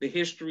study the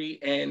history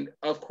and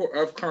of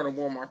Colonel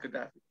Muammar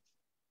Gaddafi?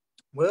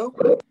 Well,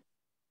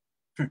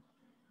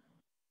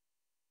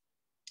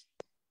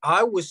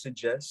 I would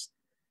suggest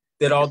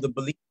that all the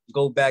beliefs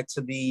go back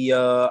to the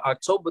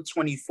October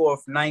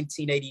 24th,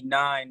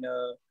 1989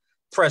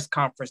 press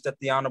conference that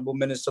the Honorable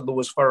Minister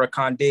Louis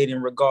Farrakhan did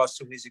in regards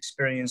to his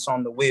experience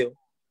on the wheel.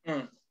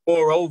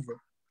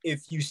 Moreover,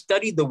 if you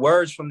study the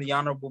words from the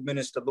Honorable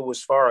Minister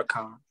Louis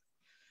Farrakhan,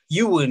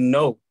 you would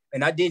know,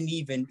 and I didn't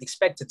even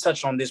expect to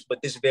touch on this,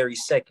 but this very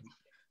second,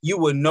 you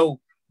would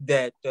know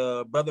that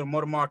Brother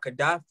Muammar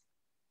Gaddafi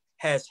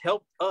has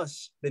helped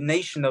us, the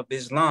Nation of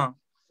Islam,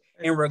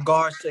 in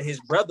regards to his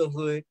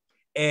brotherhood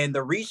and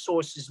the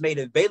resources made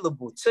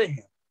available to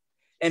him,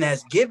 and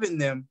has given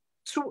them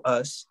to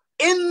us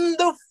in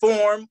the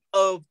form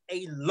of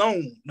a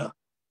loan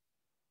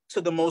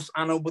to the Most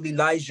Honorable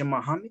Elijah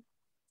Muhammad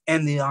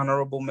and the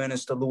Honorable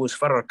Minister Louis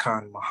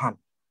Farrakhan Muhammad,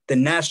 the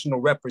national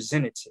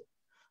representative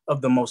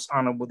of the Most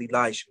Honorable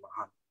Elijah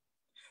Muhammad.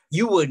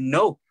 You would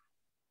know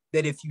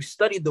that if you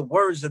study the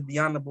words of the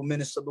Honorable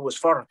Minister Louis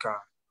Farrakhan,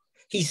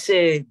 he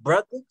said,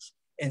 brothers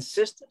and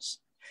sisters,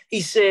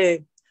 he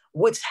said,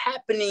 what's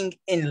happening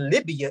in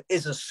Libya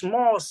is a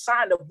small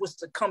sign of what's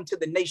to come to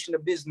the Nation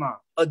of Islam.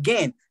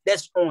 Again,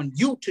 that's on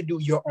you to do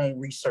your own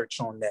research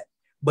on that.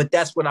 But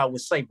that's what I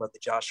would say, Brother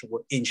Joshua,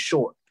 in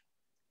short.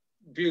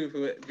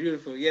 Beautiful,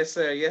 beautiful. Yes,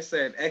 sir. Yes,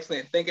 sir.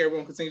 Excellent. Thank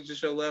everyone. Continue to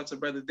show love to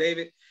Brother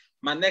David.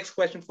 My next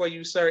question for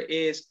you, sir,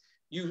 is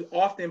you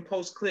often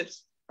post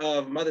clips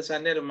of Mother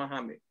Tynetta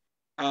Muhammad.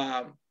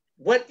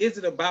 What is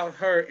it about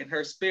her and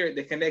her spirit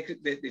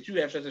that you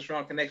have such a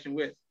strong connection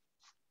with?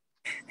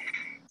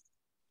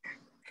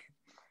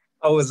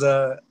 I was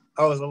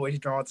always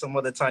drawn to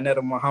Mother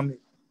Tynetta Muhammad.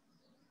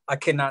 I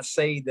cannot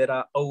say that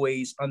I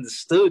always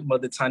understood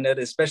Mother Tynetta,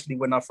 especially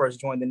when I first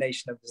joined the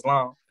Nation of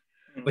Islam.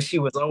 But she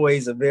was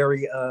always a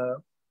very,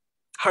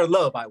 her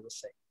love, I would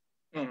say.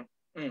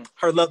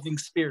 Her loving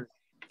spirit.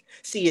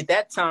 See, at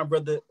that time,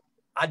 brother,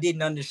 I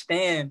didn't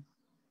understand.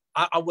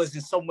 I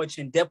wasn't so much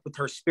in depth with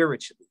her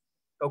spiritually,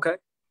 okay?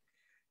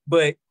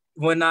 But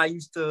when I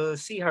used to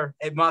see her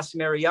at Mosque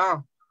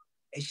Mariam,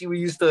 and she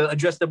used to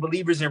address the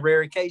believers in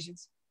rare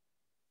occasions,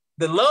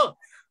 the love,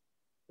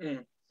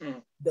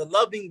 the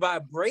loving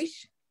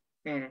vibration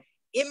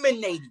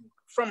emanating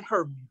from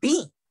her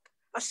being.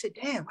 I said,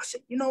 damn,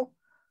 you know,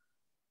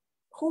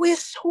 who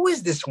is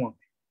this woman?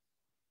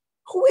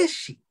 Who is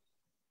she?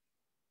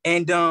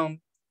 And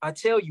I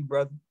tell you,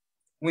 brother,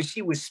 when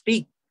she would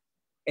speak,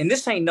 and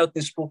this ain't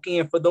nothing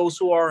spoken for those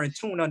who are in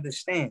tune,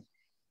 understand.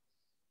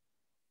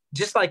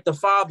 Just like the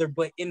Father,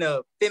 but in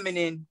a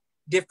feminine,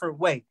 different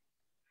way.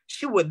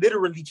 She would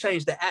literally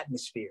change the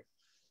atmosphere.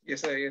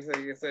 Yes, sir. Yes, sir.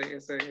 Yes, sir.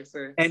 Yes, sir. Yes,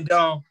 sir. And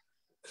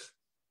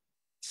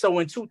so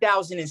in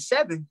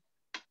 2007,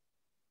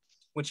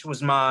 which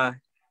was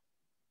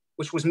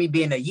me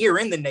being a year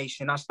in the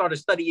nation, I started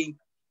studying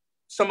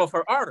some of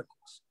her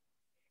articles.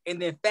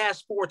 And then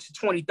fast forward to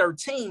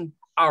 2013,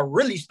 I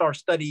really started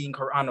studying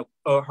her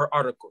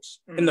articles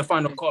in the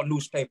Final Call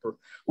newspaper,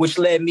 which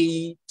led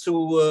me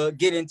to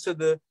get into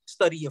the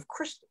study of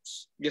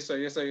crystals. Yes, sir.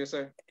 Yes, sir. Yes,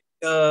 sir.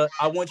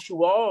 I want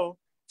you all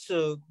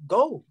to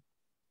go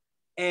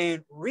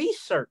and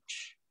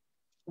research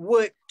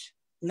what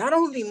not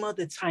only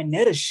Mother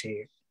Tynetta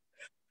shared,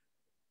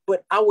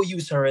 but I will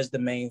use her as the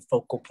main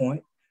focal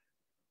point.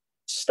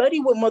 Study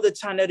what Mother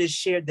Tynetta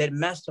shared that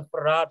Master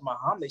Farad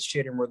Muhammad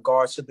shared in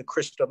regards to the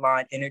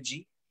crystalline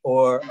energy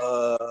or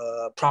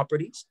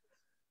properties,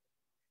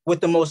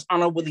 what the Most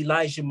Honorable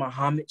Elijah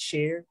Muhammad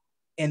shared,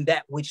 and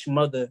that which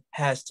Mother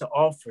has to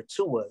offer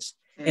to us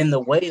in the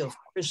way of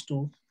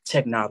crystal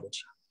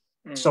technology.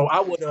 So I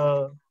would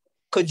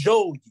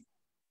cajole you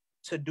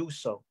to do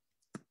so.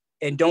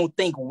 And don't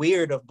think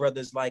weird of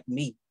brothers like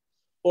me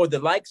or the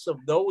likes of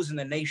those in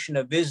the Nation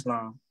of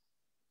Islam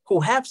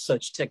who have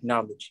such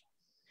technology.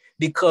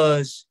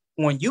 Because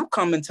when you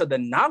come into the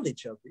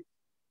knowledge of it,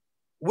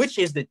 which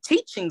is the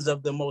teachings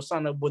of the Most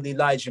Honorable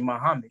Elijah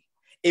Muhammad,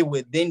 it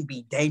would then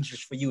be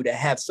dangerous for you to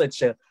have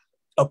such a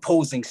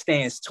opposing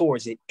stance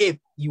towards it if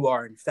you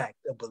are in fact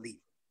a believer.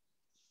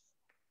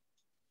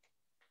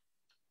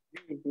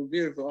 Beautiful,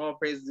 beautiful. All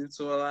praise due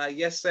to Allah.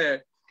 Yes,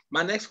 sir.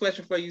 My next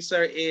question for you,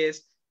 sir,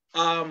 is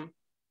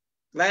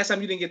last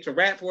time you didn't get to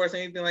rap for us or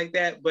anything like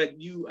that, but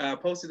you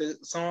posted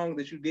a song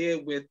that you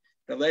did with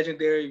the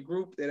legendary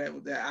group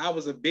that I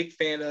was a big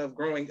fan of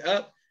growing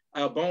up,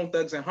 Bone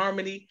Thugs and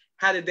Harmony.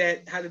 How did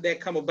that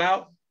come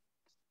about?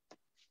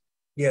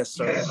 Yes,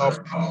 sir.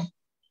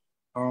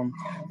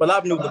 Well,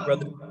 I've known the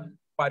brother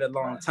quite a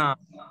long time,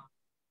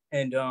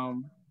 and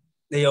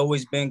they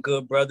always been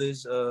good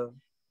brothers.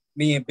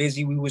 Me and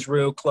Busy, we was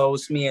real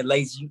close. Me and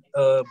Lazy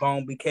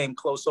Bone became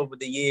close over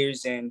the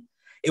years, and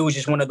it was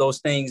just one of those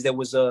things that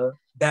was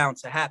bound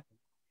to happen.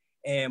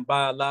 And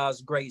by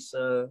Allah's grace,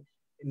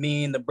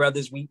 me and the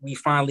brothers, we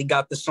finally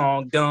got the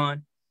song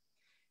done.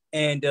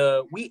 And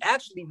we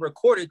actually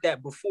recorded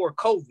that before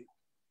COVID.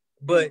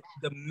 But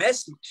the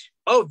message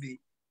of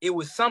it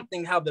was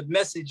something how the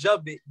message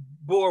of it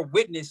bore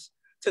witness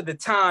to the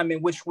time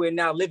in which we're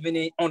now living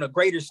in on a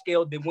greater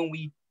scale than when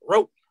we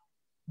wrote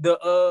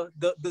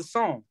the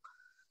song.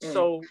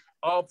 So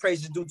all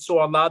praise is due to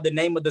Allah. The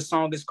name of the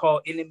song is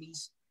called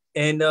Enemies.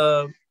 And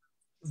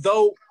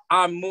though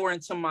I'm more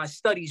into my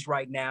studies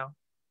right now,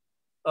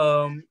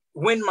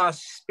 when my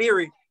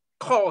spirit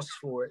calls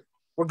for it,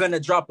 we're going to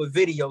drop a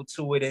video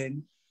to it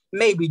and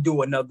maybe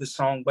do another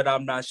song, but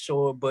I'm not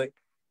sure. But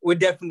we're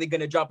definitely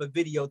going to drop a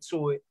video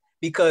to it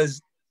because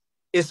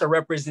it's a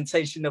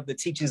representation of the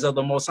teachings of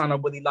the Most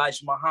Honorable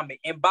Elijah Muhammad.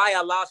 And by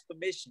Allah's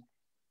permission,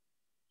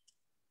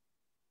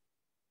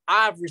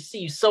 I've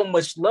received so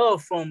much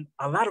love from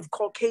a lot of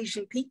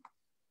Caucasian people.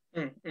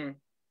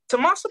 To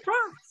my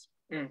surprise.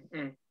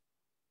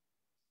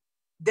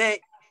 That,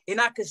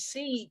 and I could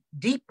see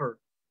deeper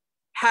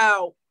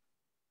how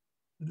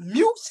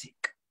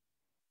music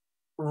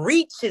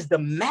reaches the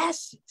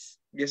masses.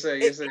 Yes, sir.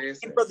 Yes, sir. Yes,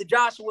 sir. And Brother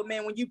Joshua,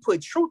 man, when you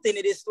put truth in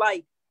it, it's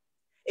like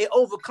it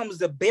overcomes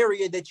the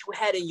barrier that you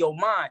had in your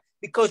mind.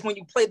 Because when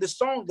you play the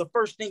song, the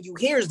first thing you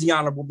hear is the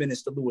Honorable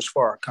Minister Louis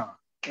Farrakhan.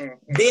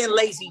 Then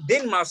Lazy,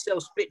 then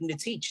myself spitting the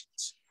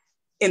teachings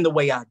in the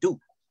way I do.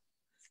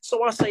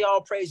 So I say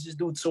all praises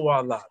due to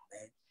Allah,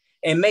 man.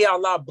 And may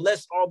Allah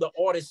bless all the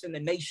artists in the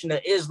Nation of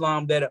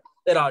Islam that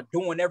are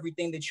doing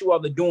everything that you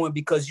all are doing,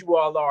 because you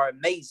all are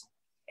amazing.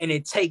 And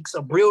it takes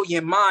a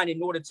brilliant mind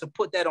in order to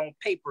put that on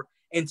paper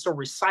and to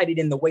recite it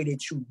in the way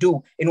that you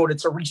do, in order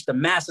to reach the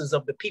masses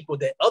of the people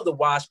that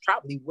otherwise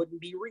probably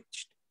wouldn't be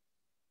reached.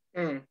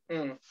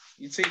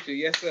 You teach it.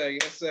 Yes, sir.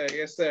 Yes, sir.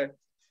 Yes, sir.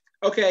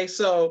 Okay,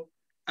 so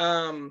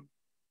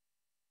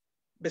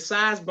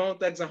besides Bone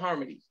Thugs and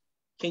Harmony,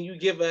 can you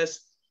give us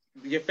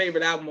your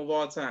favorite album of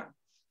all time?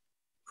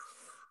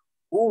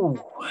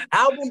 Ooh,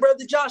 album,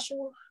 Brother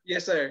Joshua?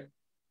 Yes, sir.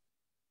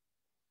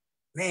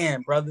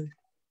 Man, brother.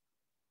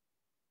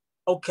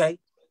 Okay.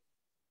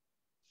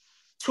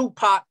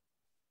 Tupac.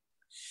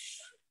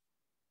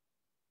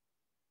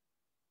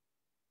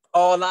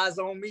 All Eyes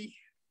on Me.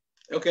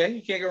 Okay,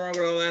 you can't go wrong with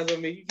All Eyes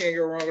on Me. You can't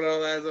go wrong with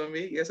All Eyes on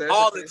Me. Yes, sir.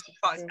 All the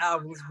Tupac's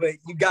albums, but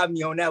you got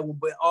me on that one.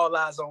 But All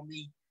Eyes on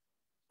Me.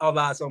 All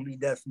Eyes on Me,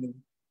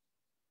 definitely.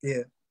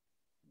 Yeah.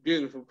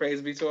 Beautiful.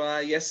 Praise be to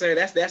Allah. Yes, sir.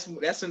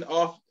 That's an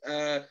off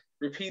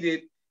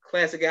repeated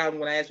classic album.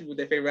 When I ask people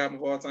their favorite album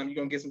of all time, you're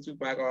gonna get some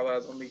Tupac All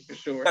Eyes on Me for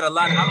sure. Got a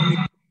lot of albums.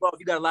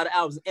 You got a lot of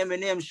albums.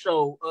 Eminem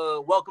Show,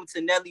 Welcome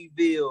to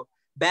Nellyville,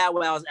 Bow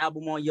Wow's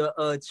album on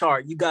your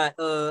chart. You got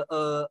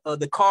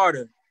the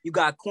Carter. You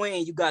got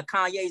Queen. You got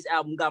Kanye's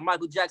album. You got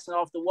Michael Jackson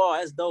Off the Wall.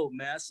 That's dope,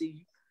 man. I see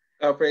you.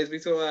 Oh, praise be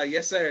to Allah.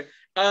 Yes, sir.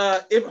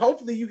 If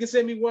hopefully you can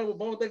send me one with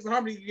Bone Thugs and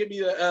Harmony, you can give me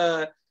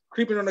the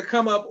Creeping on the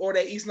Come Up or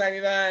that East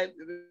 99.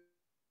 You know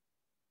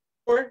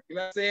what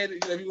I'm saying?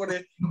 If you want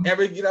to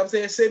ever, you know what I'm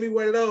saying, send me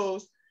one of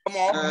those. Come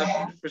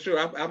on. For sure.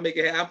 I'll make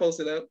it. I'll post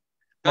it up.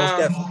 Most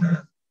definitely.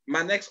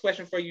 My next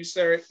question for you,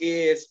 sir,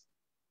 is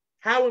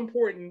how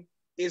important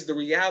is the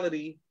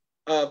reality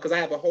of, because I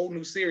have a whole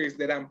new series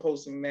that I'm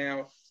posting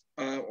now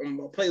on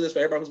my playlist for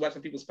everybody who's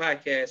watching people's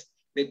podcasts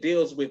that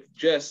deals with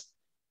just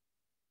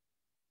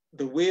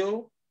the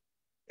will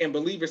and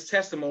believers'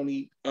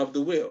 testimony of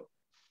the will.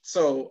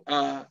 So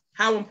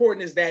how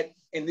important is that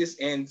in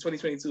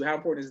 2022? How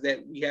important is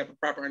that we have a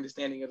proper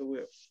understanding of the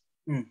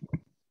will?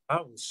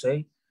 I would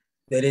say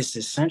that it's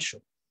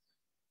essential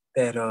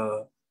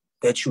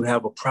that you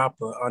have a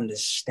proper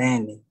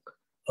understanding,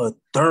 a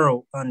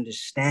thorough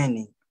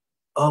understanding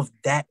of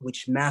that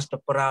which Master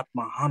Farad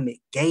Muhammad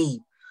gave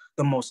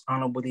the Most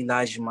Honorable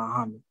Elijah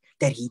Muhammad,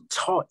 that he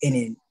taught and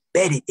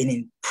embedded and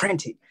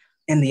imprinted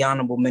in the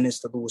Honorable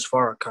Minister Louis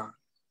Farrakhan.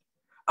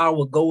 I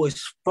would go as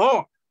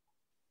far,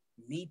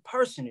 me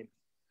personally,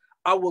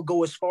 I would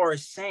go as far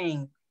as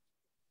saying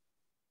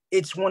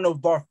it's one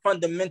of our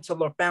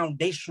fundamental or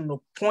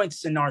foundational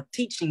points in our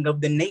teaching of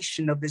the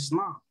Nation of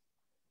Islam.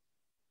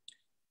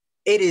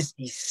 It is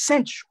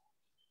essential.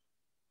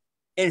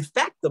 In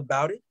fact,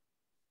 about it,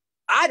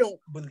 I don't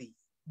believe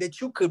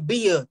that you could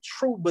be a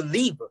true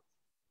believer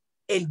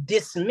and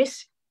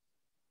dismiss it.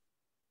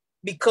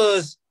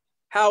 Because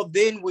how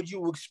then would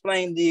you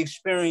explain the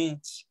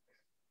experience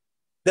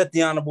that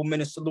the Honorable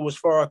Minister Louis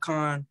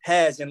Farrakhan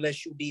has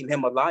unless you deem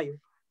him a liar?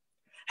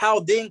 How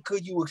then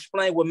could you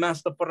explain what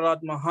Master Farad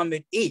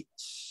Muhammad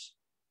is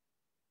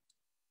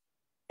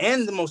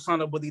and the Most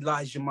Honorable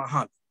Elijah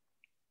Muhammad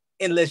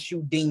unless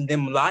you deem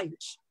them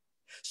liars?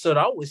 So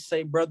I would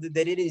say, brother,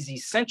 that it is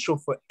essential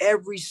for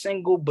every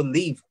single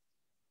believer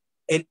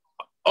and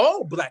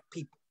all Black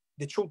people,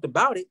 the truth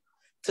about it,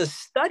 to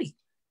study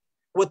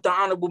what the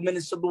Honorable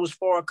Minister Louis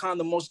Farrakhan,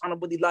 the Most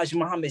Honorable Elijah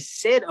Muhammad,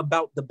 said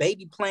about the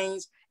baby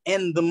planes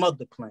and the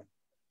mother plane.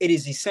 It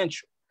is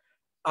essential.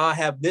 I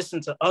have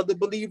listened to other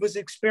believers'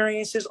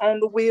 experiences on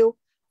the wheel.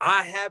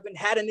 I haven't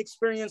had an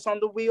experience on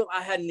the wheel.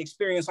 I had an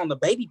experience on the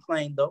baby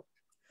plane, though.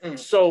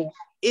 So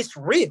it's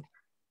real.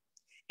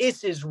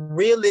 It's as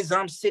real as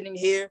I'm sitting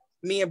here,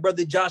 me and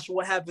Brother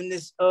Joshua having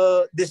this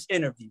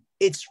interview.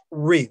 It's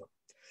real.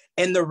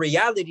 And the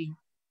reality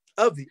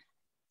of it,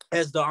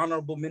 as the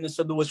Honorable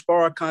Minister Louis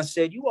Farrakhan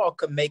said, you all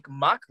could make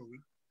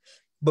mockery,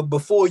 but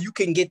before you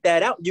can get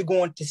that out, you're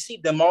going to see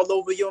them all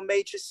over your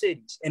major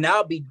cities. And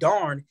I'll be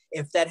darned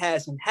if that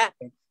hasn't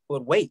happened.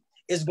 But wait,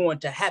 it's going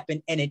to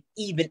happen at an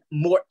even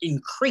more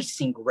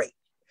increasing rate.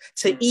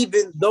 To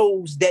even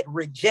those that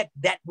reject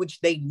that which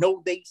they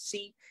know they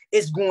see,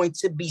 is going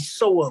to be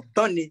so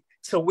abundant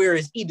to where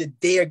it's even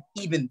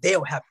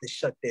they'll have to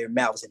shut their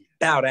mouths and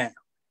bow down.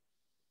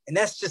 And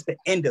that's just the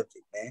end of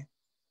it, man.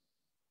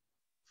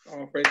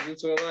 Oh, praise you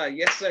to Allah.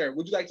 Yes, sir.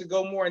 Would you like to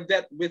go more in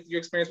depth with your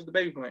experience with the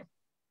baby plane?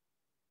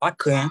 I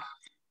can.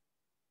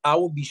 I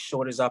will be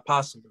short as I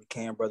possibly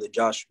can, Brother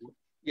Joshua.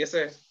 Yes,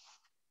 sir.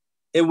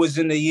 It was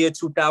in the year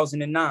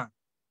 2009.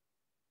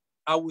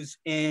 I was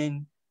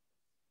in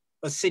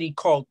a city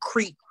called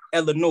Crete,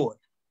 Illinois.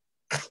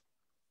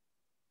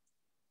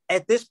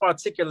 At this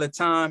particular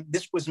time,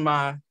 this was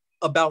my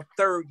about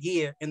third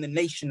year in the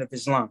Nation of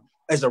Islam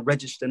as a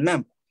registered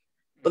member.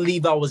 I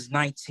believe I was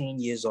 19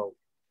 years old.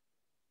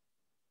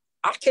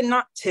 I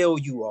cannot tell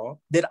you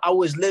all that I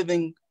was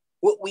living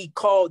what we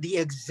call the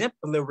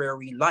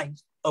exemplary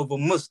life of a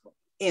Muslim,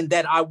 in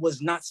that I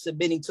was not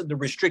submitting to the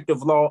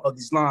restrictive law of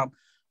Islam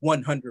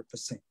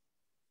 100%.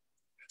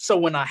 So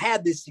when I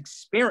had this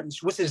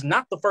experience, which is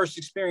not the first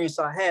experience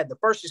I had, the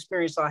first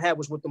experience I had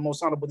was with the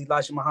most honorable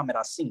Elijah Muhammad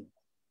I seen.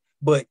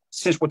 But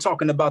since we're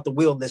talking about the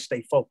will, let's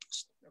stay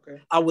focused. Okay.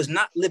 I was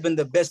not living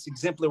the best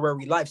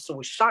exemplary life,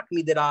 so it shocked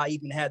me that I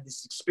even had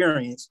this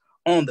experience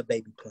on the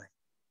baby plane.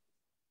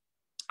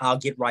 I'll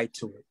get right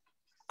to it.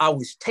 I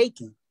was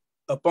taken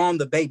up on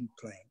the baby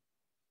plane.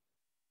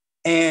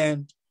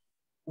 And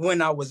when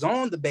I was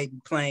on the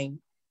baby plane,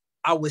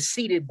 I was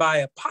seated by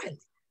a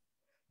pilot,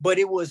 but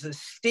it was a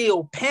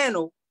steel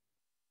panel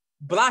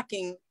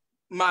blocking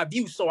my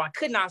view. So I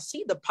could not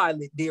see the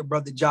pilot, dear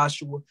brother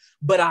Joshua,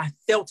 but I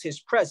felt his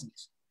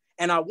presence.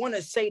 And I want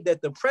to say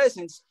that the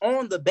presence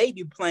on the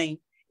baby plane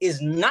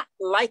is not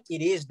like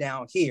it is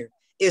down here.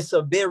 It's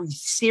a very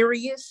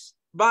serious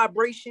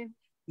vibration,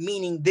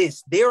 meaning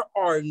this: there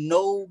are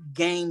no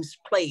games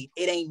played.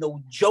 It ain't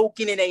no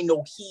joking. It ain't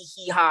no hee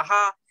hee ha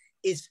ha.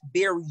 It's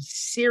very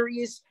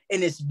serious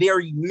and it's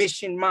very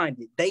mission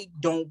minded. They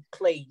don't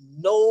play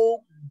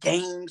no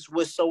games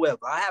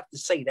whatsoever. I have to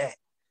say that.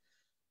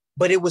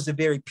 But it was a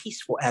very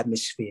peaceful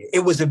atmosphere.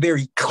 It was a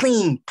very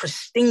clean,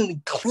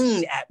 pristinely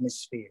clean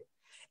atmosphere.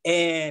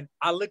 And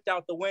I looked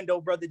out the window,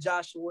 brother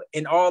Joshua,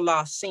 and all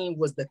I seen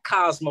was the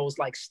cosmos,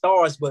 like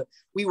stars, but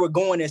we were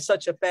going at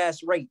such a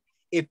fast rate.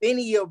 If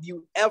any of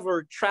you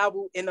ever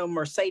travel in a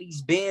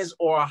Mercedes Benz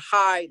or a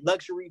high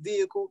luxury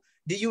vehicle,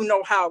 do you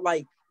know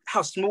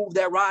how smooth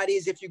that ride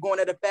is if you're going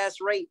at a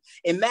fast rate?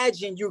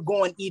 Imagine you're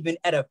going even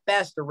at a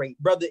faster rate,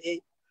 brother.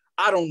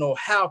 I don't know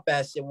how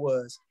fast it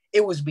was.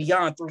 It was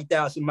beyond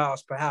 3,000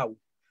 miles per hour.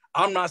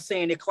 I'm not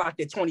saying it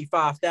clocked at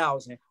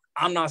 25,000.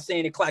 I'm not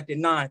saying it clocked at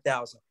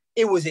 9,000.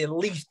 It was at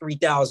least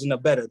 3,000 or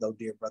better, though,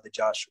 dear brother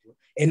Joshua.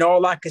 And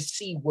all I could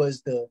see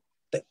was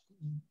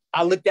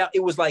I looked out.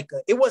 It was like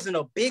it wasn't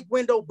a big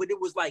window, but it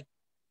was like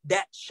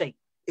that shape.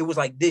 It was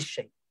like this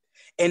shape.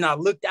 And I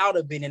looked out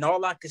of it, and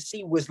all I could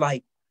see was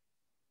like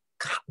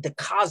the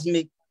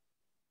cosmic,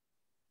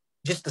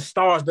 just the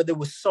stars. But it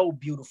was so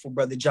beautiful,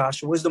 brother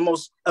Joshua. It was the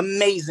most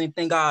amazing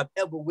thing I've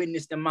ever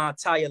witnessed in my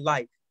entire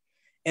life.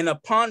 And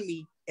upon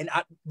me, and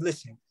I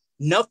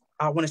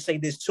want to say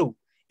this too.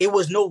 It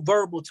was no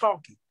verbal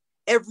talking.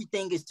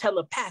 Everything is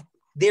telepathic.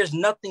 There's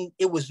nothing.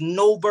 It was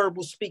no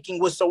verbal speaking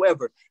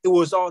whatsoever. It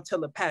was all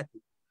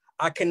telepathic.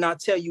 I cannot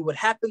tell you what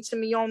happened to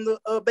me on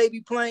the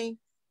baby plane.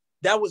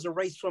 That was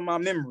erased from my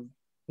memory.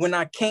 When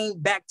I came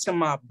back to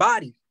my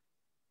body,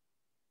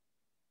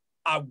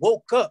 I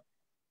woke up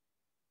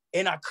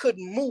and I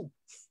couldn't move.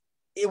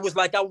 It was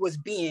like I was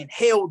being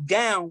held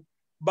down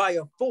by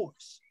a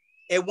force.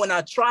 And when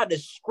I tried to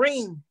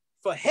scream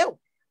for help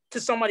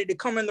to somebody to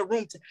come in the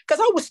room,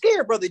 because I was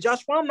scared, brother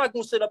Joshua. I'm not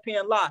going to sit up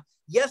here and lie.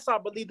 Yes, I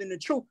believe in the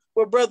truth,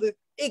 but brother,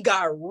 it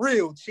got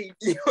real cheap.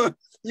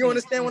 You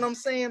understand what I'm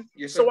saying?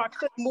 Yes, so I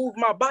couldn't move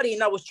my body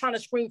and I was trying to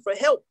scream for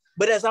help.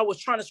 But as I was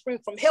trying to scream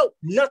for help,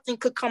 nothing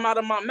could come out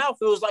of my mouth.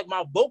 It was like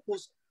my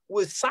vocals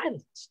was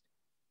silenced.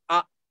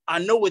 I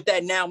know what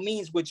that now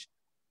means, which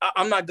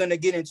I'm not going to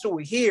get into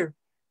it here,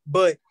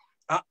 but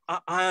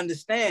I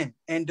understand.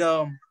 And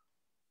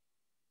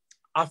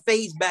I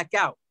phased back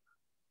out.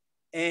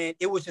 And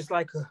it was just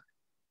like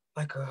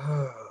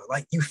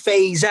you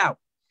phase out.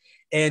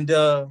 And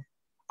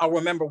I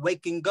remember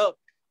waking up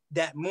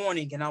that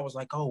morning and I was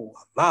like, oh,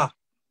 Allah.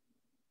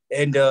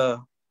 And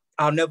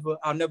I'll never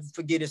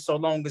forget it so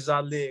long as I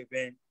live.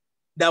 And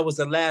that was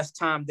the last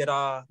time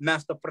that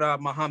Master Farad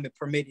Muhammad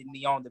permitted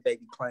me on the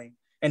baby plane.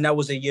 And that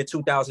was the year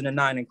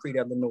 2009 in Crete,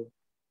 Illinois.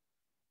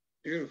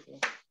 Beautiful.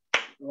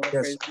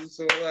 Yes.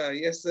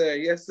 Yes, sir.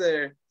 Yes,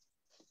 sir.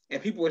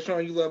 And people are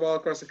showing you love all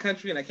across the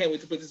country. And I can't wait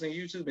to put this on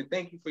YouTube. And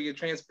thank you for your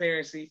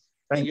transparency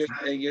and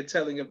your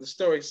telling of the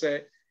story,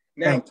 sir.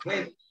 Now,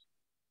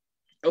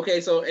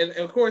 okay, so, and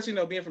of course,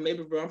 being from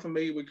Naperville, I'm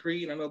familiar with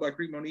Crete. And I know about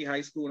Crete Monique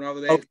High School and all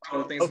of that,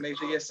 all things of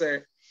nature. Yes,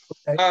 sir.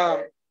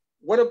 Okay.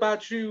 What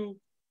about you?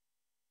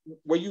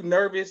 Were you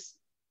nervous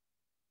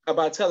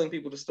about telling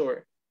people the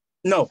story?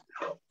 No,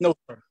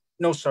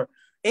 sir.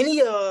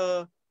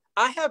 I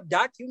have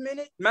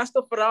documented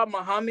Master Farad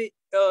Muhammad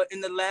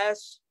in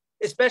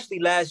especially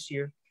last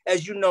year.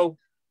 As you know,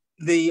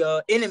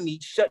 the enemy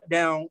shut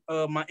down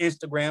my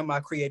Instagram. I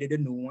created a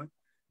new one,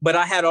 but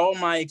I had all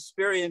my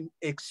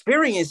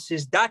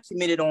experiences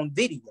documented on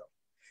video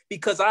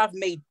because I've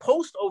made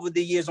posts over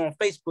the years on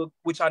Facebook,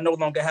 which I no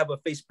longer have a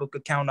Facebook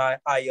account.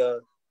 I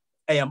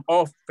am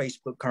off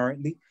Facebook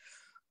currently.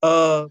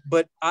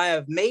 But I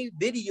have made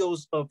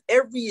videos of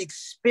every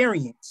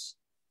experience,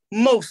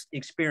 most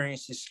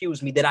experiences,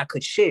 that I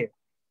could share.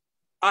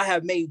 I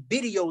have made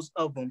videos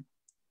of them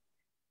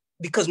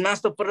because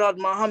Master Farad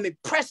Muhammad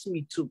pressed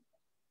me to.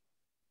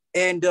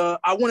 And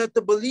I wanted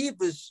the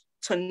believers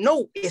to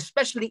know,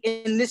 especially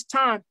in this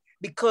time,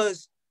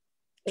 because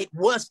it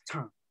was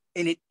time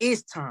and it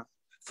is time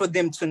for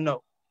them to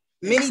know.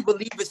 Many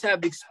believers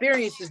have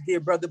experiences, dear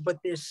brother, but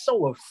they're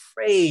so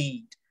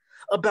afraid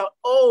about,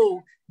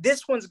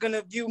 this one's going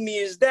to view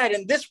me as that,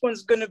 and this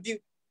one's going to view.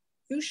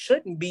 You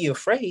shouldn't be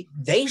afraid.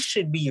 They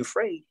should be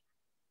afraid.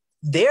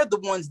 They're the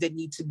ones that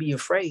need to be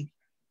afraid.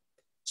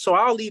 So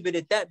I'll leave it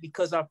at that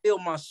because I feel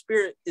my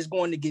spirit is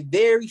going to get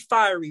very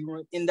fiery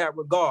in that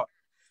regard.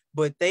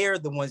 But they are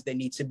the ones that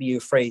need to be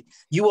afraid.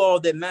 You all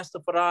that Master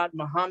Farad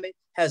Muhammad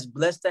has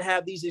blessed to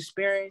have these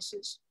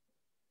experiences,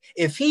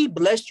 if he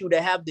blessed you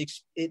to have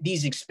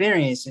these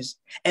experiences,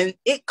 and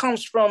it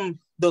comes from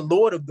the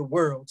Lord of the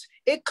worlds,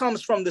 it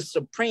comes from the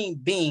supreme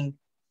being,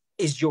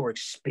 is your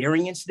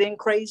experience then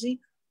crazy?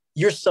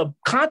 You're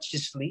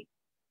subconsciously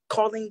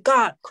calling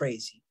God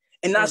crazy.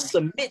 And I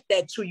submit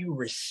that to you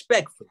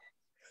respectfully.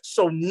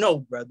 So no,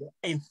 brother,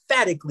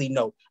 emphatically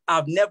no.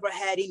 I've never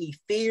had any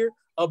fear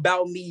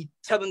about me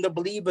telling the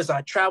believers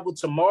I traveled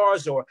to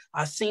Mars, or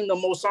I seen the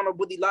most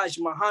honorable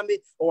Elijah Muhammad,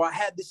 or I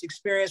had this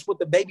experience with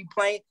the baby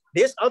plane.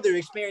 There's other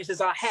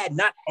experiences I had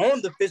not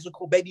on the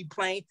physical baby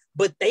plane,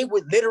 but they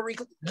would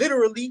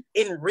literally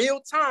in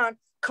real time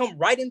come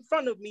right in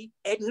front of me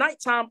at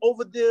nighttime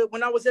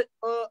when I was at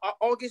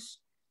August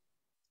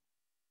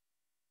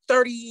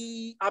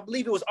 30, I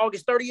believe it was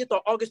August 30th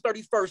or August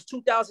 31st,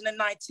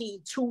 2019,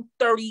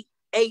 2:30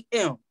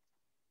 a.m.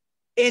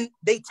 And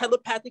they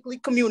telepathically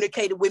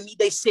communicated with me.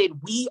 They said,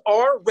 we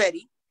are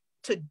ready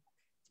to,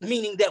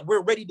 meaning that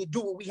we're ready to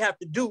do what we have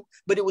to do,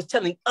 but it was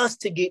telling us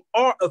to get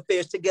our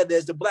affairs together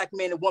as the Black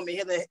man and woman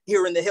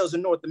here in the hills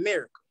of North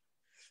America.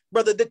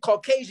 Brother, the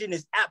Caucasian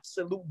is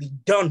absolutely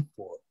done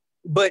for.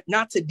 But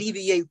not to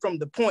deviate from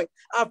the point,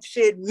 I've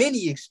shared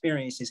many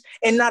experiences,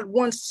 and not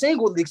one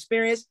single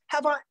experience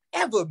have I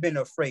ever been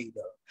afraid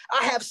of.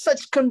 I have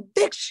such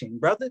conviction,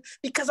 brother,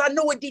 because I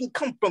know it didn't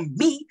come from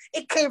me,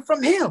 it came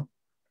from him.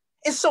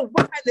 And so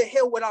why the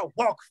hell would I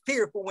walk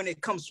fearful when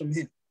it comes from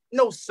him?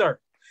 No, sir.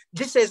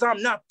 Just as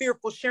I'm not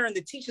fearful sharing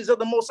the teachings of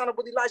the most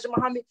honorable Elijah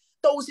Muhammad,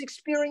 those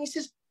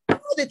experiences are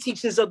the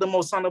teachings of the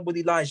most honorable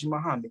Elijah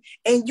Muhammad.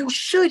 And you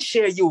should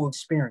share your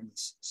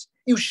experiences.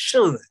 You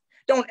should.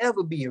 Don't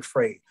ever be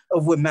afraid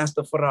of what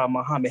Master Farad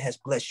Muhammad has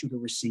blessed you to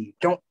receive.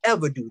 Don't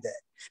ever do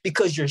that,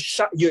 because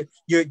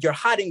you're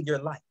hiding your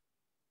light.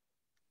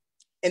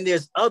 And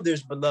there's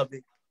others,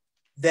 beloved,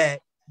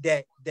 that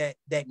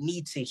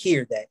need to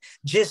hear that.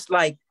 Just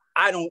like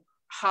I don't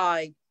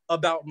hide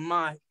about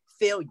my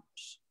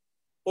failures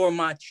or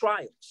my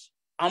trials.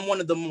 I'm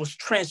one of the most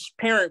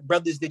transparent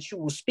brothers that you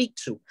will speak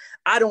to.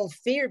 I don't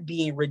fear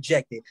being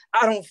rejected.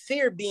 I don't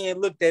fear being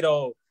looked at,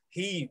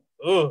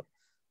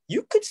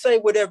 You could say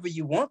whatever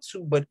you want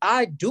to, but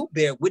I do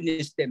bear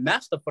witness that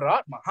Master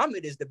Farad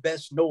Muhammad is the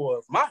best knower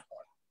of my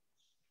heart.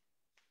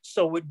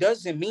 So it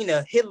doesn't mean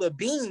a hill of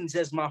beans,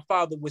 as my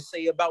father would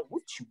say, about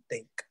what you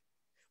think.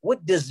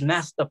 What does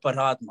Master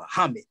Farad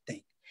Muhammad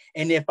think?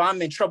 And if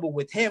I'm in trouble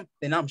with him,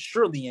 then I'm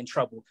surely in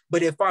trouble.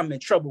 But if I'm in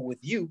trouble with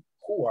you,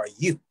 who are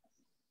you?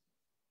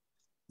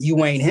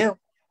 You ain't him.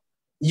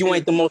 You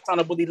ain't the most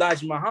honorable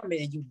Elijah Muhammad,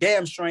 and you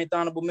damn sure ain't the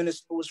honorable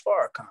Minister Louis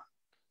Farrakhan.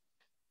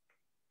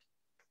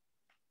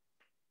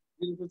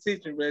 Beautiful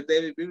teaching, Brother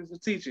David. Beautiful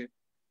teaching.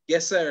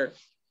 Yes, sir.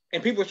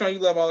 And people are showing you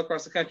love all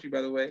across the country,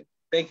 by the way.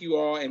 Thank you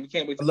all, and we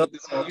can't wait to put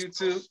this on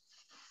YouTube.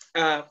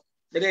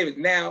 But David,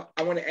 now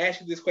I want to ask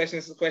you this question.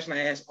 This is a question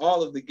I asked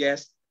all of the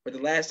guests, but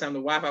the last time the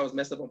Wi-Fi was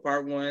messed up on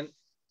part one,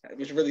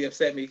 which really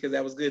upset me because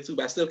that was good too.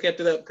 But I still kept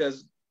it up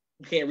because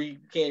you can't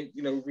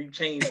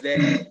rechange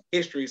that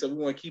history. So we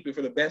want to keep it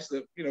for the best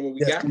of what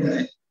we got from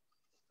that.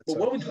 But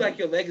what would you like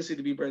your legacy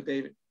to be, Brother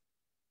David?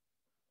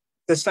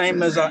 The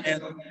same as I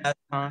answered last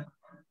time,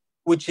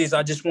 which is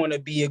I just want to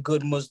be a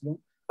good Muslim.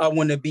 I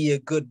want to be a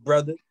good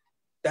brother.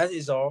 That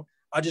is all.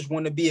 I just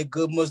want to be a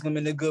good Muslim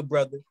and a good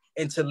brother,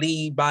 and to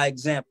lead by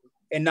example,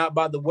 and not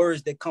by the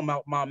words that come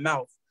out my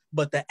mouth,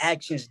 but the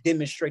actions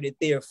demonstrated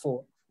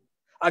therefore.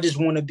 I just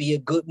want to be a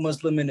good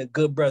Muslim and a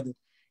good brother.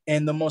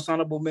 And the most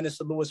honorable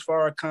Minister Louis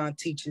Farrakhan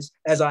teaches,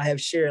 as I have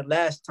shared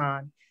last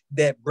time,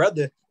 that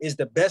brother is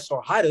the best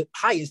or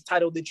highest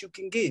title that you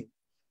can give.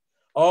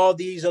 All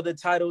these other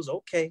titles,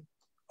 okay,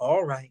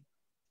 all right.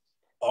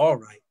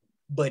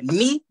 But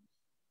me,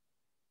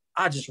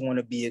 I just want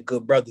to be a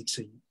good brother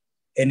to you.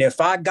 And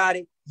if I got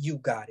it, you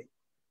got it.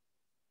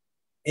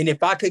 And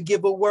if I could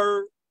give a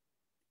word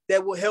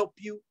that will help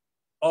you,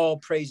 all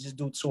praise is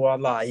due to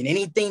Allah. And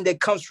anything that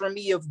comes from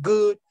me of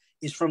good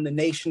is from the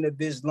Nation of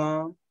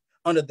Islam,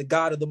 under the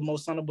God of the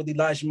most honorable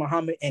Elijah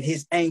Muhammad and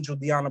his angel,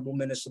 the honorable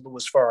Minister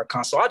Louis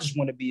Farrakhan. So I just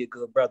want to be a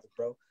good brother,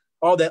 bro.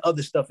 All that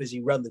other stuff is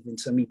irrelevant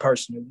to me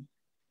personally.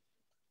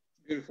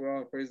 Beautiful.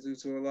 All praise due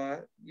to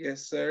Allah.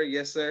 Yes, sir.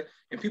 Yes, sir.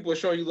 And people are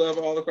showing you love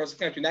all across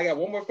the country. Now I got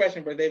one more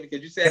question, Brother David,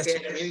 because you said I can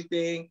ask you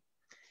anything.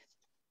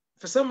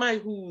 For somebody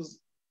who's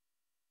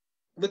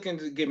looking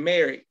to get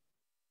married,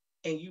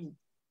 and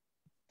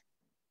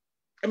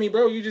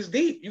bro, you just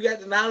deep. You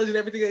got the knowledge and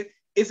everything.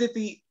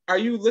 Are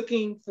you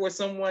looking for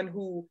someone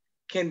who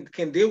can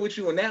deal with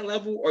you on that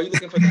level, or are you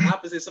looking for the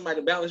opposite, somebody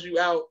to balance you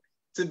out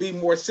to be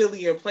more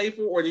silly and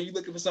playful, or are you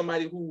looking for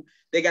somebody who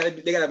they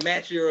gotta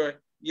match your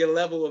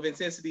level of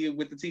intensity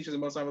with the teachers of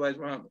Most Honorable Elijah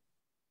Muhammad?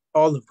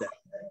 All of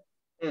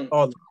that.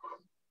 All of it.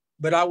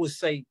 But I would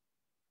say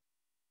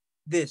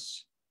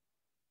this.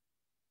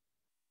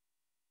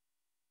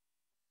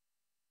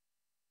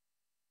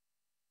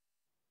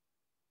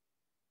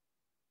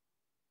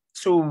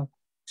 To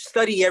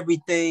study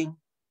everything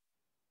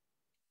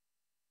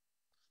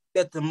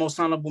that the Most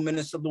Honorable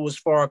Minister Louis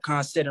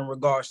Farrakhan said in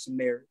regards to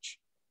marriage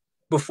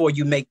before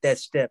you make that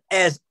step,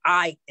 as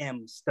I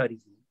am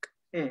studying.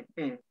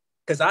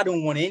 Because I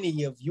don't want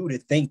any of you to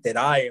think that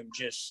I am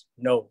just,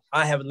 no.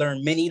 I have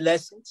learned many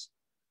lessons.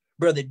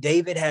 Brother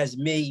David has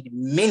made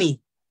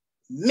many,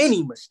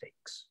 many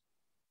mistakes.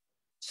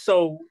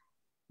 So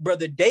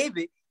Brother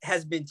David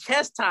has been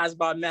chastised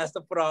by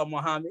Master Farah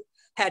Muhammad,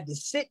 had to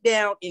sit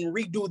down and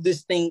redo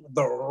this thing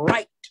the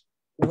right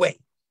way.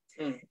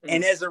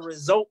 And as a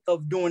result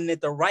of doing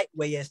it the right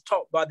way, as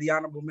taught by the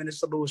Honorable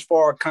Minister Louis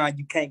Farrakhan,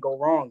 you can't go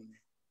wrong.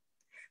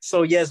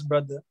 So yes,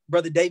 Brother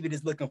David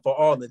is looking for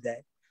all of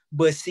that.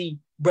 But see,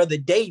 Brother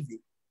David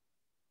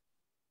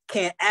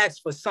can't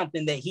ask for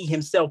something that he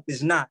himself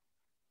is not.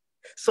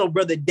 So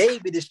Brother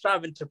David is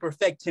striving to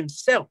perfect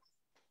himself.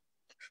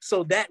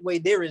 So that way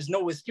there is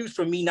no excuse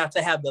for me not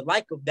to have the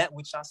like of that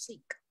which I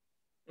seek.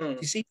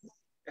 You see?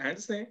 I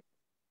understand.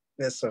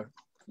 Yes, sir.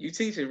 You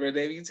teach it, Brother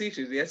David. You teach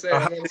it. Yes, sir.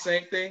 I'm on the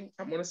same thing.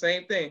 I'm on the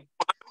same thing.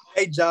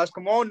 Hey, Josh,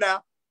 come on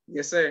now.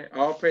 Yes, sir.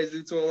 All praise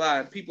due to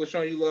Allah. People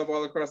showing you love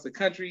all across the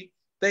country.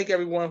 Thank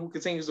everyone who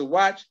continues to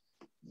watch.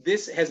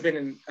 This has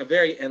been a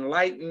very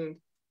enlightened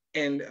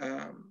and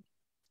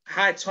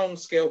high tone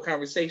scale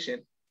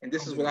conversation. And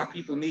this is what our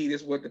people need.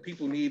 This is what the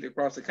people need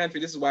across the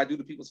country. This is why I do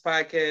the People's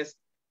Podcast.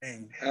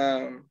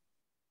 Wow.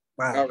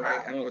 All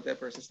right. I don't know what that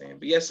person's saying.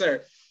 But yes,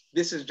 sir.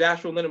 This is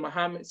Joshua Leonard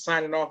Muhammad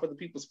signing off of the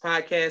People's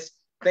Podcast.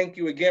 Thank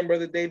you again,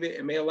 Brother David,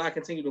 and may Allah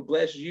continue to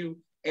bless you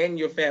and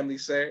your family,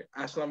 sir.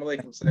 Assalamu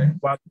alaikum, sir.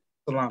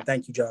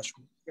 Thank you, Joshua.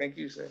 Thank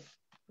you, sir.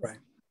 Right.